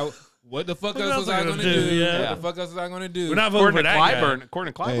ass, but what the fuck else was I gonna do? Yeah. What the fuck else was I gonna do? We're not voting According for to that Clyburn, guy.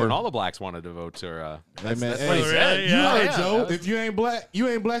 according to Clyburn, Hey. all the blacks wanted to vote to. Hey, man, that's hey, what he said. really? You Yeah, heard yeah, Joe. that was- If you ain't black, you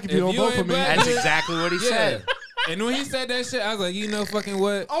ain't black if If you don't you vote ain't for me. black, That's exactly what he Yeah. said. And when he said that shit, I was like, you know, fucking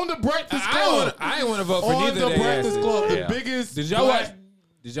what? On the Breakfast I Club. ain't want to vote for On neither the of their Breakfast asses. Club, the Yeah. biggest. Did y'all watch? black-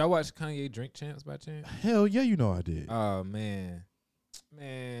 Did y'all watch Kanye Drink Champs by chance? Hell yeah, you know I did. Oh man.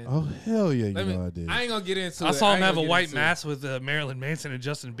 Oh hell yeah, you Let me- know I did. I ain't gonna get into it. I saw him ain't have a gonna get white into mask with Marilyn Manson and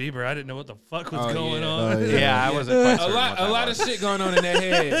Justin Bieber. I didn't know what the fuck was Oh, going yeah. on. Oh, yeah. Yeah, I wasn't quite it. certain what A that lot was. of shit going on in their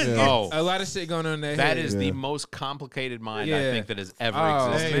head. Yeah. Oh, A lot of shit going on in their that head. is Yeah. the most complicated mind I Yeah. think that has ever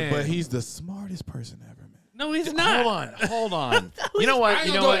Oh, existed. Hey, man. but he's the smartest person ever, man. No, he's not. Hold on. You know what? I ain't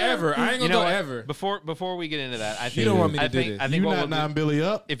You gonna know go what? ever. I ain't You gonna know go what? ever. Before we get into that, I think You don't want me to I do think this. I think You what not we'll do, nine Billy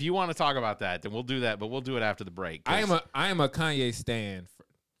up. if you want to talk about that, then we'll do that. But we'll do it after the break. 'cause- I am a Kanye stan,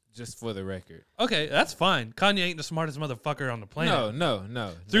 just for the record. Okay, that's fine. Kanye ain't the smartest motherfucker on the planet. No.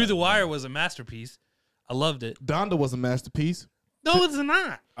 Through no, the Wire was a masterpiece. I loved it. Donda was a masterpiece. No, it's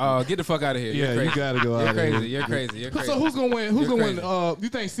not. Oh, get the fuck out of here. Yeah, You're you crazy. gotta go out You're of crazy. here. You're crazy. You're crazy. So who's gonna win? Who's You're gonna win? crazy. You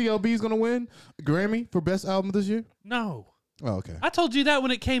think CLB's gonna win Grammy for best album this year? No. Oh, okay. I told you that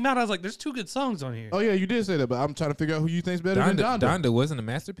when it came out. I was like, there's 2 good songs on here. Oh yeah, you did say that, but I'm trying to figure out who you think's better than Donda. Donda wasn't a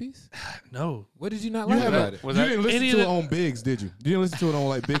masterpiece? No. What did you not You like haven't- about it? Was you that didn't listen any to of it the- on Bigs, did you? You didn't listen to it on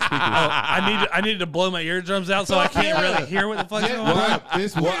like big speakers. I needed to blow my eardrums out so I can't really hear what the fuck's going on. Well,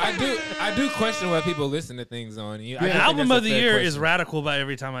 it's Well, I do question what people listen to things on. I do The think album that's a of the fair year question. is Radical by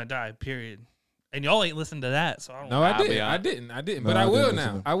Every Time I Die, period. And y'all ain't listened to that, so I don't No, I'll I be didn't. honest. I didn't. No, But I I will didn't now.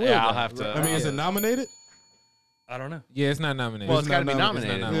 listen. I will. Yeah, I'll though. have to. I mean, is it nominated? I don't know. Yeah, it's not nominated. Well, it's got to be not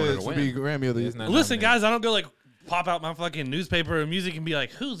nominated not in Yeah, order it to should be win. Grammy of the It's year. not Listen, nominated. guys, I don't go like pop out my fucking newspaper or music and be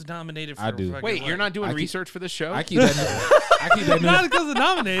like, who's nominated for I do. fucking Wait, what? you're not doing I keep- research for this show? I keep that. I keep that. Not because it's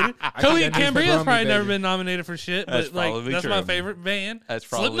nominated. keep Cody that and newspaper Cambria's on me, probably never baby. been nominated for shit, That's but like probably that's my true. favorite band. That's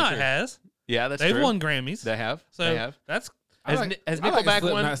probably Slipknot true. has. Yeah, that's They've true. won Grammys. They have. So They have. that's I Has like, has I like a Nickelback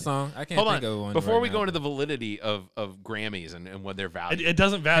Slipknot won? song. I can't Hold think on. of one. Before right we now. go into the validity of Grammys and what they're valued, it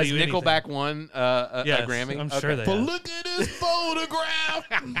doesn't has value anything. Nickelback won a Yes, Grammy? I'm sure they But have. look at this photograph.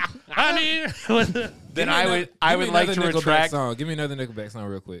 I mean, Then Give I me would like to another Nickelback retract song. Give me another Nickelback song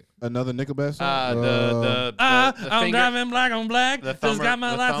real quick. Another Nickelback song. the I'm finger- driving black on black. the Just thumber- got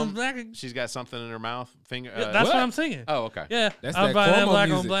my the license thumb. black. She's got something in her mouth. Finger. That's what What? I'm singing. Oh, okay. Yeah, That's I'm that driving Cuomo black on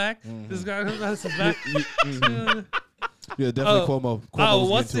music. black. Just got my license black. Yeah, definitely Oh. Cuomo. Oh, Cuomo's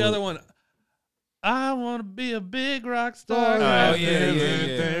what's getting the to other it. one? I want to be a big rock star. Oh,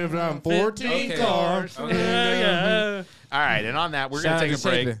 yeah. I'm 14 Okay. cars. Okay. Yeah. All right, and on that, we're Shout gonna out take a to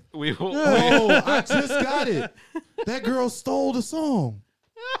break. Shaker. We will. Oh, I just got it. That girl stole the song.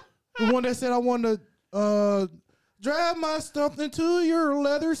 The one that said I want to drive my stuff into your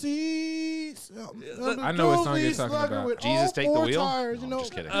leather seats. I know what song you're talking about. Jesus, take the wheel? Tires, No, you know, I'm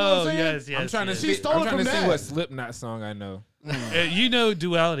just kidding. you know what Oh I'm saying? yes, yes. I'm trying to yes. She see. stole I'm it trying from to see that. what Slipknot song I know. You know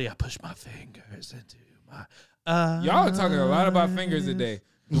duality. I push my fingers into my. Y'all are talking a lot about fingers today.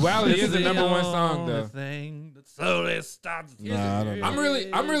 Duality It's is the number one song only though. Thing that slowly stops. Nah, I don't know.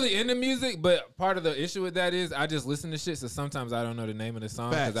 I'm really into music, but part of the issue with that is I just listen to shit, so sometimes I don't know the name of the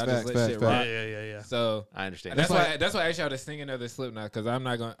song because I just Facts, let shit facts, rock. Yeah. So I understand. that's why I asked y'all to sing another Slipknot because I'm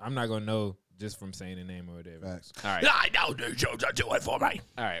not gonna know just from saying the name or whatever. Facts. All right. I know the shows are doing for me.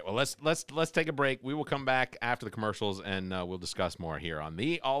 All right. Well, let's take a break. We will come back after the commercials and we'll discuss more here on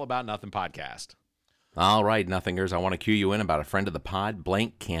the All About Nothing podcast. All right, Nothingers, I want to cue you in about a friend of the pod,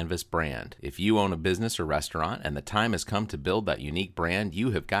 Blank Canvas Brand. If you own a business or restaurant and the time has come to build that unique brand,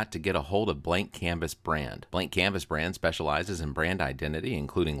 you have got to get a hold of Blank Canvas Brand. Blank Canvas Brand specializes in brand identity,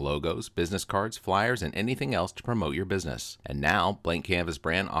 including logos, business cards, flyers, and anything else to promote your business. And now, Blank Canvas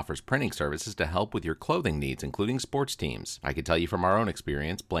Brand offers printing services to help with your clothing needs, including sports teams. I can tell you from our own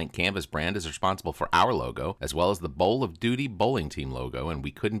experience, Blank Canvas Brand is responsible for our logo, as well as the Bowl of Duty bowling team logo, and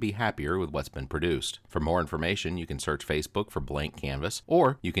we couldn't be happier with what's been produced. For more information, you can search Facebook for Blank Canvas,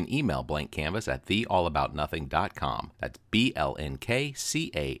 or you can email Blank Canvas at theallaboutnothing.com. That's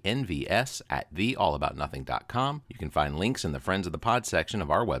BLNKCANVS at theallaboutnothing.com. You can find links in the Friends of the Pod section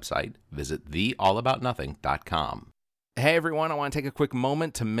of our website. Visit theallaboutnothing.com. Hey everyone, I want to take a quick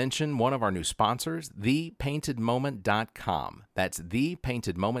moment to mention one of our new sponsors, thepaintedmoment.com. That's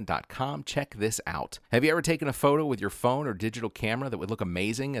thepaintedmoment.com. Check this out. Have you ever taken a photo with your phone or digital camera that would look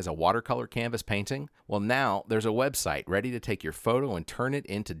amazing as a watercolor canvas painting? Well, now there's a website ready to take your photo and turn it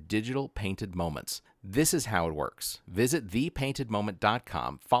into digital painted moments. This is how it works. Visit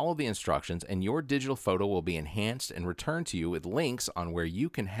thepaintedmoment.com, follow the instructions, and your digital photo will be enhanced and returned to you with links on where you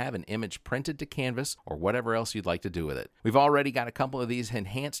can have an image printed to canvas or whatever else you'd like to do with it. We've already got a couple of these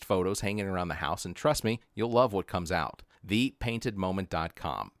enhanced photos hanging around the house, and trust me, you'll love what comes out.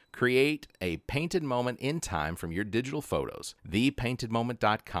 Thepaintedmoment.com. Create a painted moment in time from your digital photos.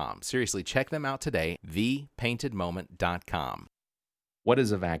 Thepaintedmoment.com. Seriously, check them out today. Thepaintedmoment.com. What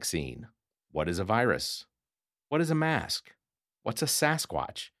is a vaccine? What is a virus? What is a mask? What's a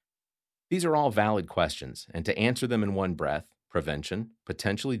Sasquatch? These are all valid questions, and to answer them in one breath, prevention,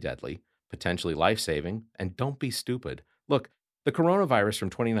 potentially deadly, potentially life-saving, and don't be stupid. Look, the coronavirus from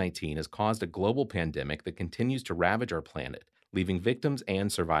 2019 has caused a global pandemic that continues to ravage our planet, leaving victims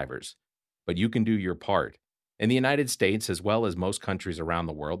and survivors. But you can do your part. In the United States, as well as most countries around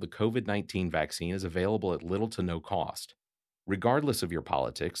the world, the COVID-19 vaccine is available at little to no cost. Regardless of your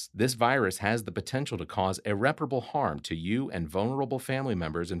politics, this virus has the potential to cause irreparable harm to you and vulnerable family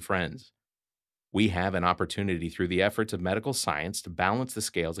members and friends. We have an opportunity through the efforts of medical science to balance the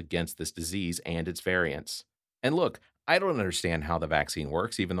scales against this disease and its variants. And look, I don't understand how the vaccine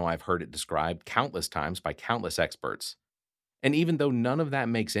works, even though I've heard it described countless times by countless experts. And even though none of that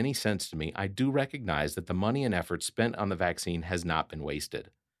makes any sense to me, I do recognize that the money and effort spent on the vaccine has not been wasted.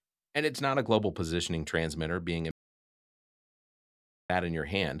 And it's not a global positioning transmitter being that in your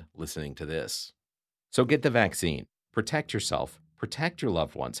hand listening to this. So get the vaccine. Protect yourself. Protect your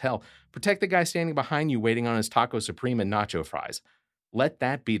loved ones. Hell, protect the guy standing behind you waiting on his taco supreme and nacho fries. Let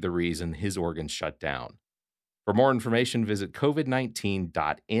that be the reason his organs shut down. For more information, visit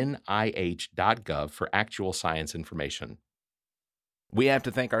covid19.nih.gov for actual science information. We have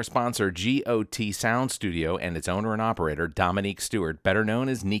to thank our sponsor, GOT Sound Studio, and its owner and operator, Dominique Stewart, better known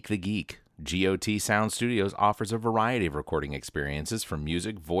as Neek the Geek. GOT Sound Studios offers a variety of recording experiences from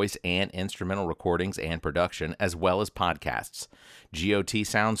music, voice, and instrumental recordings and production, as well as podcasts. GOT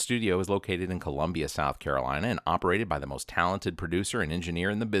Sound Studio is located in Columbia, South Carolina, and operated by the most talented producer and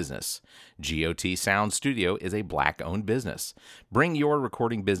engineer in the business. GOT Sound Studio is a Black-owned business. Bring your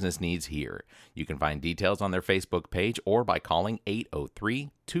recording business needs here. You can find details on their Facebook page or by calling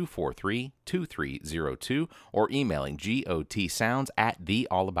 803-243-2302 or emailing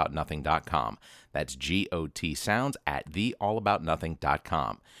gotsounds@theallaboutnothing.com. That's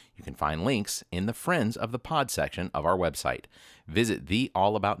gotsounds@theallaboutnothing.com. You can find links in the Friends of the Pod section of our website. Visit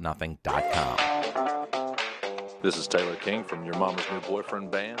theallaboutnothing.com. This is Taylor King from Your Mama's New Boyfriend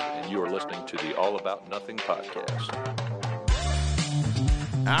Band, and you are listening to the All About Nothing podcast.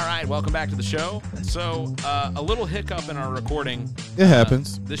 All right, welcome back to the show. So, a little hiccup in our recording. It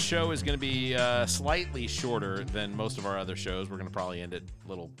happens. This show is going to be slightly shorter than most of our other shows. We're going to probably end it a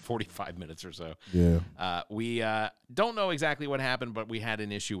little 45 minutes or so. Yeah. We don't know exactly what happened, but we had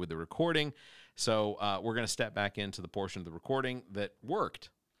an issue with the recording. So, we're going to step back into the portion of the recording that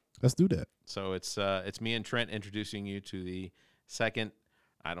worked. Let's do that. So, it's me and Trent introducing you to the second,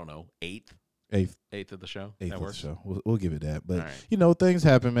 eighth of the show. Eighth That of the works? show. We'll give it that. But, All right. Things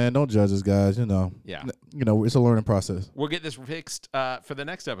happen, man. Don't judge us, guys. Yeah. It's a learning process. We'll get this fixed for the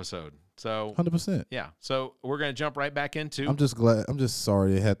next episode. So 100%. yeah. So we're gonna jump right back into. I'm just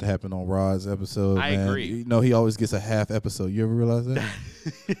sorry it had to happen on Rod's episode. I man. agree. He always gets a half episode. You ever realize that?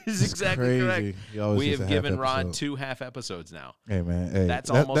 It's exactly crazy. correct. He always We gets have a half given Rod episode. 2 half episodes now. Hey, man. Hey, That's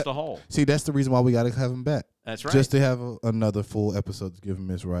almost a whole. See, that's the reason why we got to have him back. That's right. Just to have another full episode to give him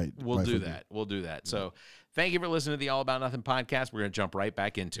his right. We'll do rightful that. We'll do that. So thank you for listening to the All About Nothing podcast. We're gonna jump right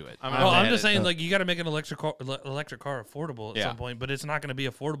back into it. I'm just saying, you got to make an electric car affordable at Yeah. some point, but it's not going to be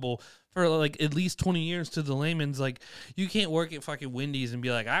affordable for at least 20 years to the layman's. You can't work at fucking Wendy's and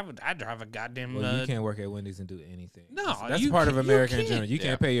be like, I drive a goddamn. Well, you can't work at Wendy's and do anything. No, that's you part of can't- America you in general. You can't.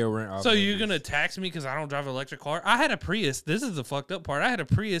 can't pay your rent off. So you're Wendy's. gonna tax me because I don't drive an electric car? I had a Prius. This is the fucked up part. I had a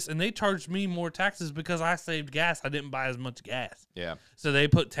Prius and they charged me more taxes because I saved gas. I didn't buy as much gas. Yeah. So they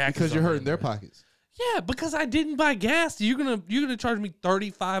put taxes Because you're on hurting it. their pockets. Yeah, because I didn't buy gas. You're gonna charge me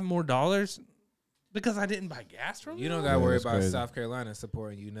 $35 more because I didn't buy gas from You don't got to Yeah, worry that's about crazy. South Carolina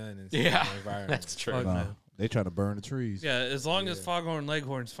supporting you none. In Yeah. the environment. That's true. Fuck No. no. They trying to burn the trees. Yeah, as long as Foghorn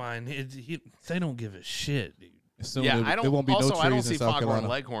Leghorn's fine, they don't give a shit, dude. Soon Yeah, there won't be no trees I don't in see South Foghorn Carolina.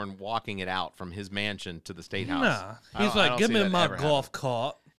 Leghorn walking it out from his mansion to the state house. Nah, I he's don't- I like, don't give see me that my ever golf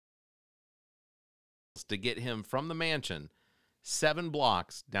cart. to get him from the mansion 7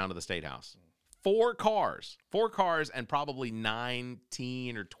 blocks down to the state house. 4 cars, and probably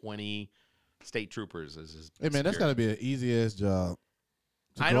 19 or 20 state troopers as his. Hey, man, that's got to security. be an easy ass job.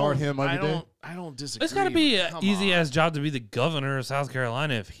 To I guard don't. him every day. I don't disagree. It's got to be but an come easy on. ass job to be the governor of South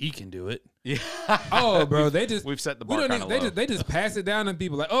Carolina if he can do it. Yeah. Oh, bro, they just We've set the we bar don't kind even, of they low. just pass it down to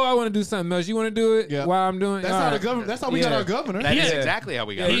people like, oh, I want to do something else. You want to do it? Yeah. While I'm doing. That's all how the right. government. That's how we got Yeah. our governor. That is Yeah. exactly how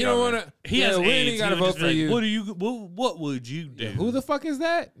we got. Yeah, our you don't governor. want to. He has we AIDS. ain't got to He would vote just for be you. like, what would you do? Who the fuck is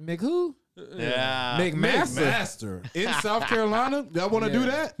that? Mick who? Yeah. Mick Master. Master in South Carolina. Y'all want to do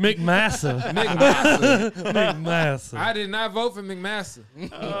that? McMaster. McMaster. McMaster. I did not vote for McMaster.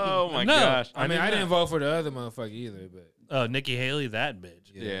 Oh my No. gosh. I mean, I didn't vote for the other motherfucker either, but Oh, Nikki Haley, that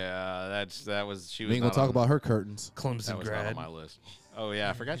bitch. Yeah, that was she was. We ain't gonna not talk on- about her curtains. That Clemson was not on grad. my list. Oh yeah,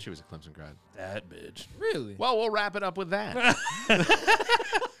 I forgot she was a Clemson grad. That bitch. really, Well, we'll wrap it up with that.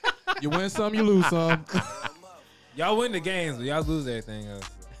 You win some, you lose some. y'all win the games, but y'all lose everything else.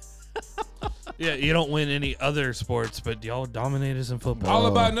 Yeah, you don't win any other sports, but y'all dominate us in football. All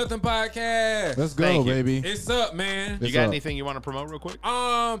About Nothing podcast. Let's go, Thank you. baby. It's up, man. You It's got up. anything you want to promote real quick?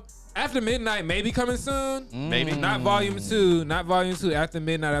 After midnight, maybe coming soon. Maybe. Not volume 2. Not volume 2. After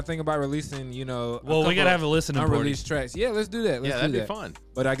midnight, I think about releasing. Well, we gotta have a listening party. unreleased tracks. Yeah, let's do that. Let's Yeah, that'd do be that. fun.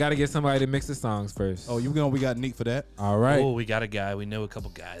 But I gotta get somebody to mix the songs first. Oh, we got Nick for that. all right. Oh, we got a guy. We know a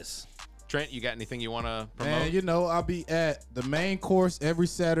couple guys. Trent, you got anything you want to promote? Man, I'll be at the main course every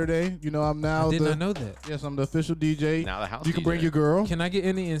Saturday. I'm now I did not know that. Yes, I'm the official DJ. Now the house You can DJ. bring your girl. Can I get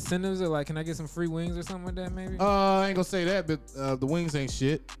any incentives or can I get some free wings or something like that maybe? I ain't gonna say that, but the wings ain't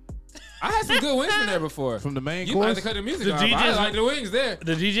shit. I had some good wings from there before. From the main You might have course. to cut the music The off. DJs I like the wings there.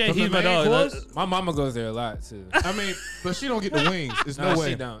 The DJ, From he's the my main dog. course? My mama goes there a lot too. I mean, but she don't get the wings. It's no way.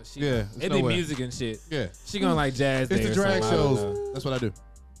 She don't. She Yeah, don't. it's It no be way. music and shit. Yeah, She gonna like jazz it's day the or drag something. I don't shows. know. That's what I do.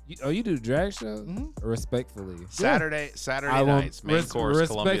 You do drag shows? Mhm. Respectfully. Saturday I won't. nights, main course, Columbia,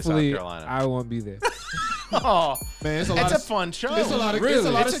 South Respectfully, Carolina. I won't be there. Oh, Man, it's a it's lot a of fun show. It's a lot of Really? it's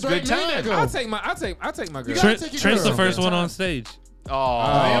a lot It's of a good straight men time. that go. I'll take my girl. gotta Trent, take your Trent's the girl. first one on stage. Oh,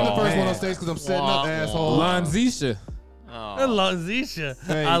 I am the first man. one on stage because I'm setting up, Wah, asshole. wah. Lanzisha. Oh. Lazisha.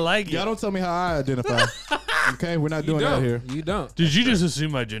 Hey, I like it. Y'all don't tell me how I identify. Okay, we're not You doing that don't. here. You don't. Did you just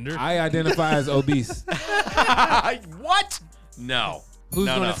assume my gender? I identify as obese. What? No. Who's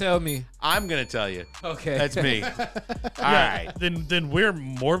No, gonna no. tell me? I'm gonna tell you. Okay, That's me. All right. Then we're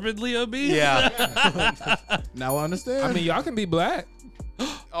morbidly obese. Yeah. Now I understand. I mean, y'all can be black.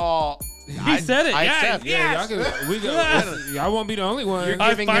 Oh, He said it. I Yeah, accept. yeah. Y'all can. We go. Y'all won't be the only one. You're I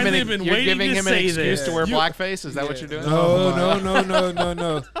giving him finally an, been you're waiting giving to him an say excuse this. to wear You- blackface. Is that what you're doing? No.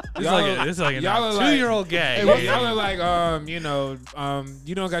 This is like a y'all are like- 2-year-old gay. Y'all are like, you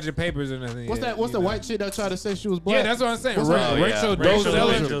don't got your papers or nothing. what's yet, that? What's you the know? white chick that tried to say she was black? Yeah, that's what I'm saying. What's that? Rachel Rachel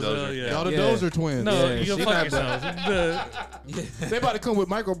Dolezal. Dolezal, yeah. Y'all the Yeah. Dozer twins. No, Yeah, you she go fuck not yourselves. They about to come with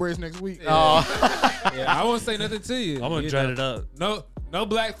micro braids next week. Oh, Yeah, I won't say nothing to you. I'm gonna You dread know. it up. No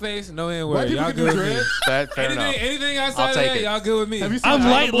blackface, no N White word. people Y'all can do good with me. dreads. that fair enough. Anything I'll outside of take that, it. y'all good with me. Have you seen I'm the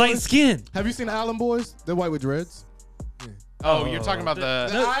light Island Boys? skin. Have you seen the Island Boys? They're white with dreads. Oh, you're talking about the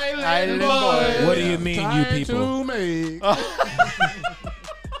Island Boys. What do you mean, you Time people? to make.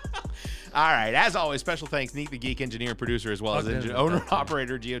 All right. As always, special thanks, Neek the Geek, engineer, producer, as well as Fuck them. owner and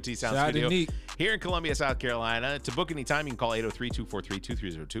operator, GOT Sound Shout out to Studio. Neek. Here in Columbia, South Carolina. To book any time, you can call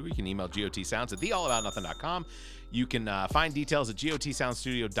 803-243-2302. You can email gotsounds at theallaboutnothing.com. You can find details at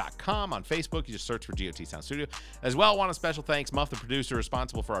gotsoundstudio.com. On Facebook, you just search for GOT Sound Studio. As well, want a special thanks, Muff the Producer,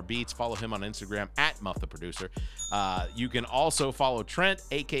 responsible for our beats. Follow him on Instagram at Muff the Producer. You can also follow Trent,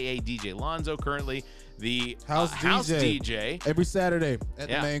 a.k.a. DJ Lonzo, currently the House DJ. Every Saturday at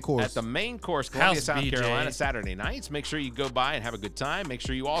the main course. At the main course, Columbia, House South BJ. Carolina, Saturday nights. Make sure you go by and have a good time. Make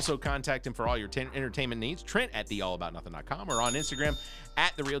sure you also contact him for all your entertainment needs. Trent at theallaboutnothing.com or on Instagram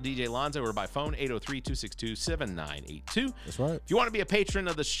at The Real DJ Lonzo or by phone 803-262-7982. That's right. If you want to be a patron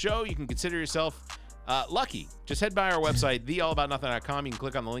of the show, you can consider yourself lucky. Just head by our website, theallaboutnothing.com. You can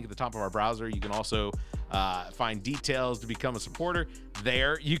click on the link at the top of our browser. You can also find details to become a supporter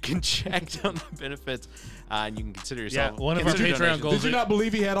there. You can check down the benefits and you can consider yourself. Yeah, one of our consider Patreon donations. goals. Did you not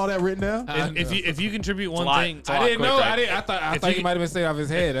believe he had all that written down? If you contribute one lot. thing, It's a I lot didn't quick, know. right? I thought you- he might have been saying off his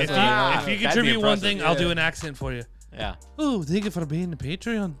head. That's if what you, I- if you That'd be contribute one impressive. thing, I'll do an accent for you. Yeah. Oh, thank you for being a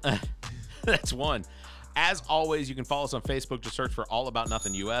Patreon. That's one. As always, you can follow us on Facebook. Just search for All About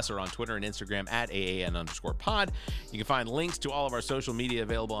Nothing US or on Twitter and Instagram at AAN_pod. You can find links to all of our social media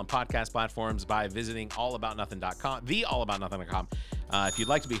available on podcast platforms by visiting allaboutnothing.com, theallaboutnothing.com. If you'd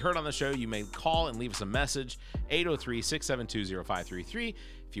like to be heard on the show, you may call and leave us a message, 803-672-0533.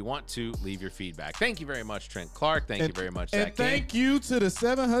 If you want to leave your feedback. Thank you very much, Trent Clark. Thank you very much, And Zach King. thank you to the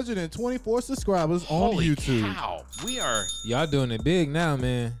 724 subscribers on Holy YouTube. cow. We are... Y'all doing it big now,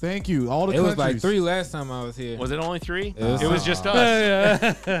 man. Thank you. All the It was countries. like 3 last time I was here. Was it only 3? was- It was just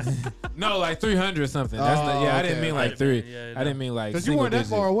us. No, like 300 or something. That's not, yeah, I didn't okay. mean like 3. Yeah, I didn't mean like Because you single weren't that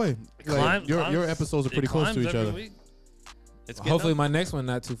digit. far away. Climb- your climbs- episodes are it pretty close to climbs each every other. week. It's getting Hopefully up. my next one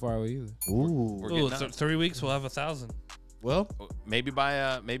not too far away either. Ooh. We're Ooh, getting up. 3 weeks we'll have 1,000. Well, Maybe by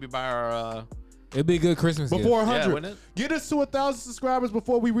our It'd be a good Christmas gift. before yeah, 100. wouldn't it? Get us to 1,000 subscribers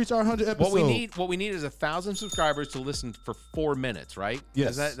before we reach our 100 episode. What we need is 1,000 subscribers to listen for 4 minutes, right?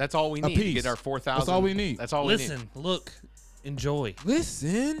 Yes. That's all we A need to piece. get our 4,000. That's all we need. That's all we need. Listen, look, enjoy.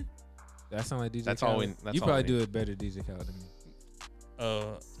 Listen. That sound like DJ That's all we- Khaled. that's You all probably we do need. it better, DJ Khaled, than me.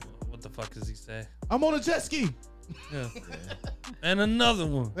 What the fuck does he say? I'm on a jet ski. Yeah. And another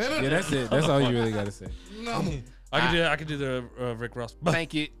one. Yeah, that's it. That's all you really got to say. I could do the Rick Ross.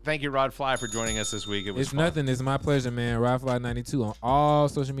 Thank you, Rod Fly, for joining us this week. It was It's fun. nothing. It's my pleasure, man. Rodfly92 on all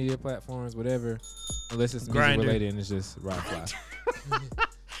social media platforms, whatever. Unless it's music Grindr. related and it's just Rodfly.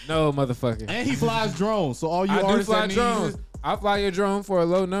 No, motherfucker. And he flies drones. So all you I do artists fly that need drones. I fly your drone for a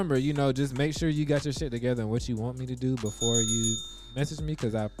low number. You know, just make sure you got your shit together and what you want me to do before you message me,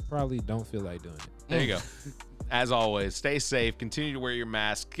 because I probably don't feel like doing it. There you go. As always, stay safe. Continue to wear your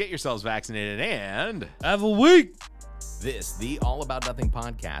mask. Get yourselves vaccinated, and Have a week. This, the All About Nothing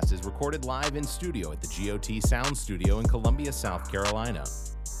podcast, is recorded live in studio at the GOT Sound Studio in Columbia, South Carolina.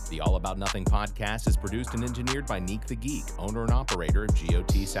 The All About Nothing podcast is produced and engineered by Neek the Geek, owner and operator of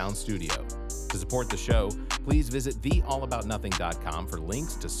GOT Sound Studio. To support the show, please visit theallaboutnothing.com for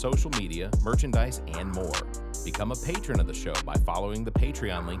links to social media, merchandise, and more. Become a patron of the show by following the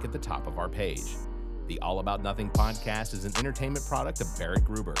Patreon link at the top of our page. The All About Nothing podcast is an entertainment product of Barrett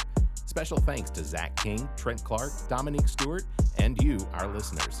Gruber. Special thanks to Zach King, Trent Clark, Dominique Stewart, and you, our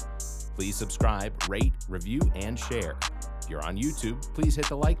listeners. Please subscribe, rate, review, and share. If you're on YouTube, please hit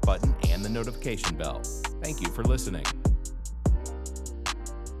the like button and the notification bell. Thank you for listening.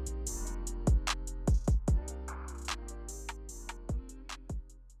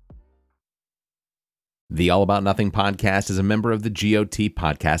 The All About Nothing podcast is a member of the GOT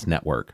Podcast Network.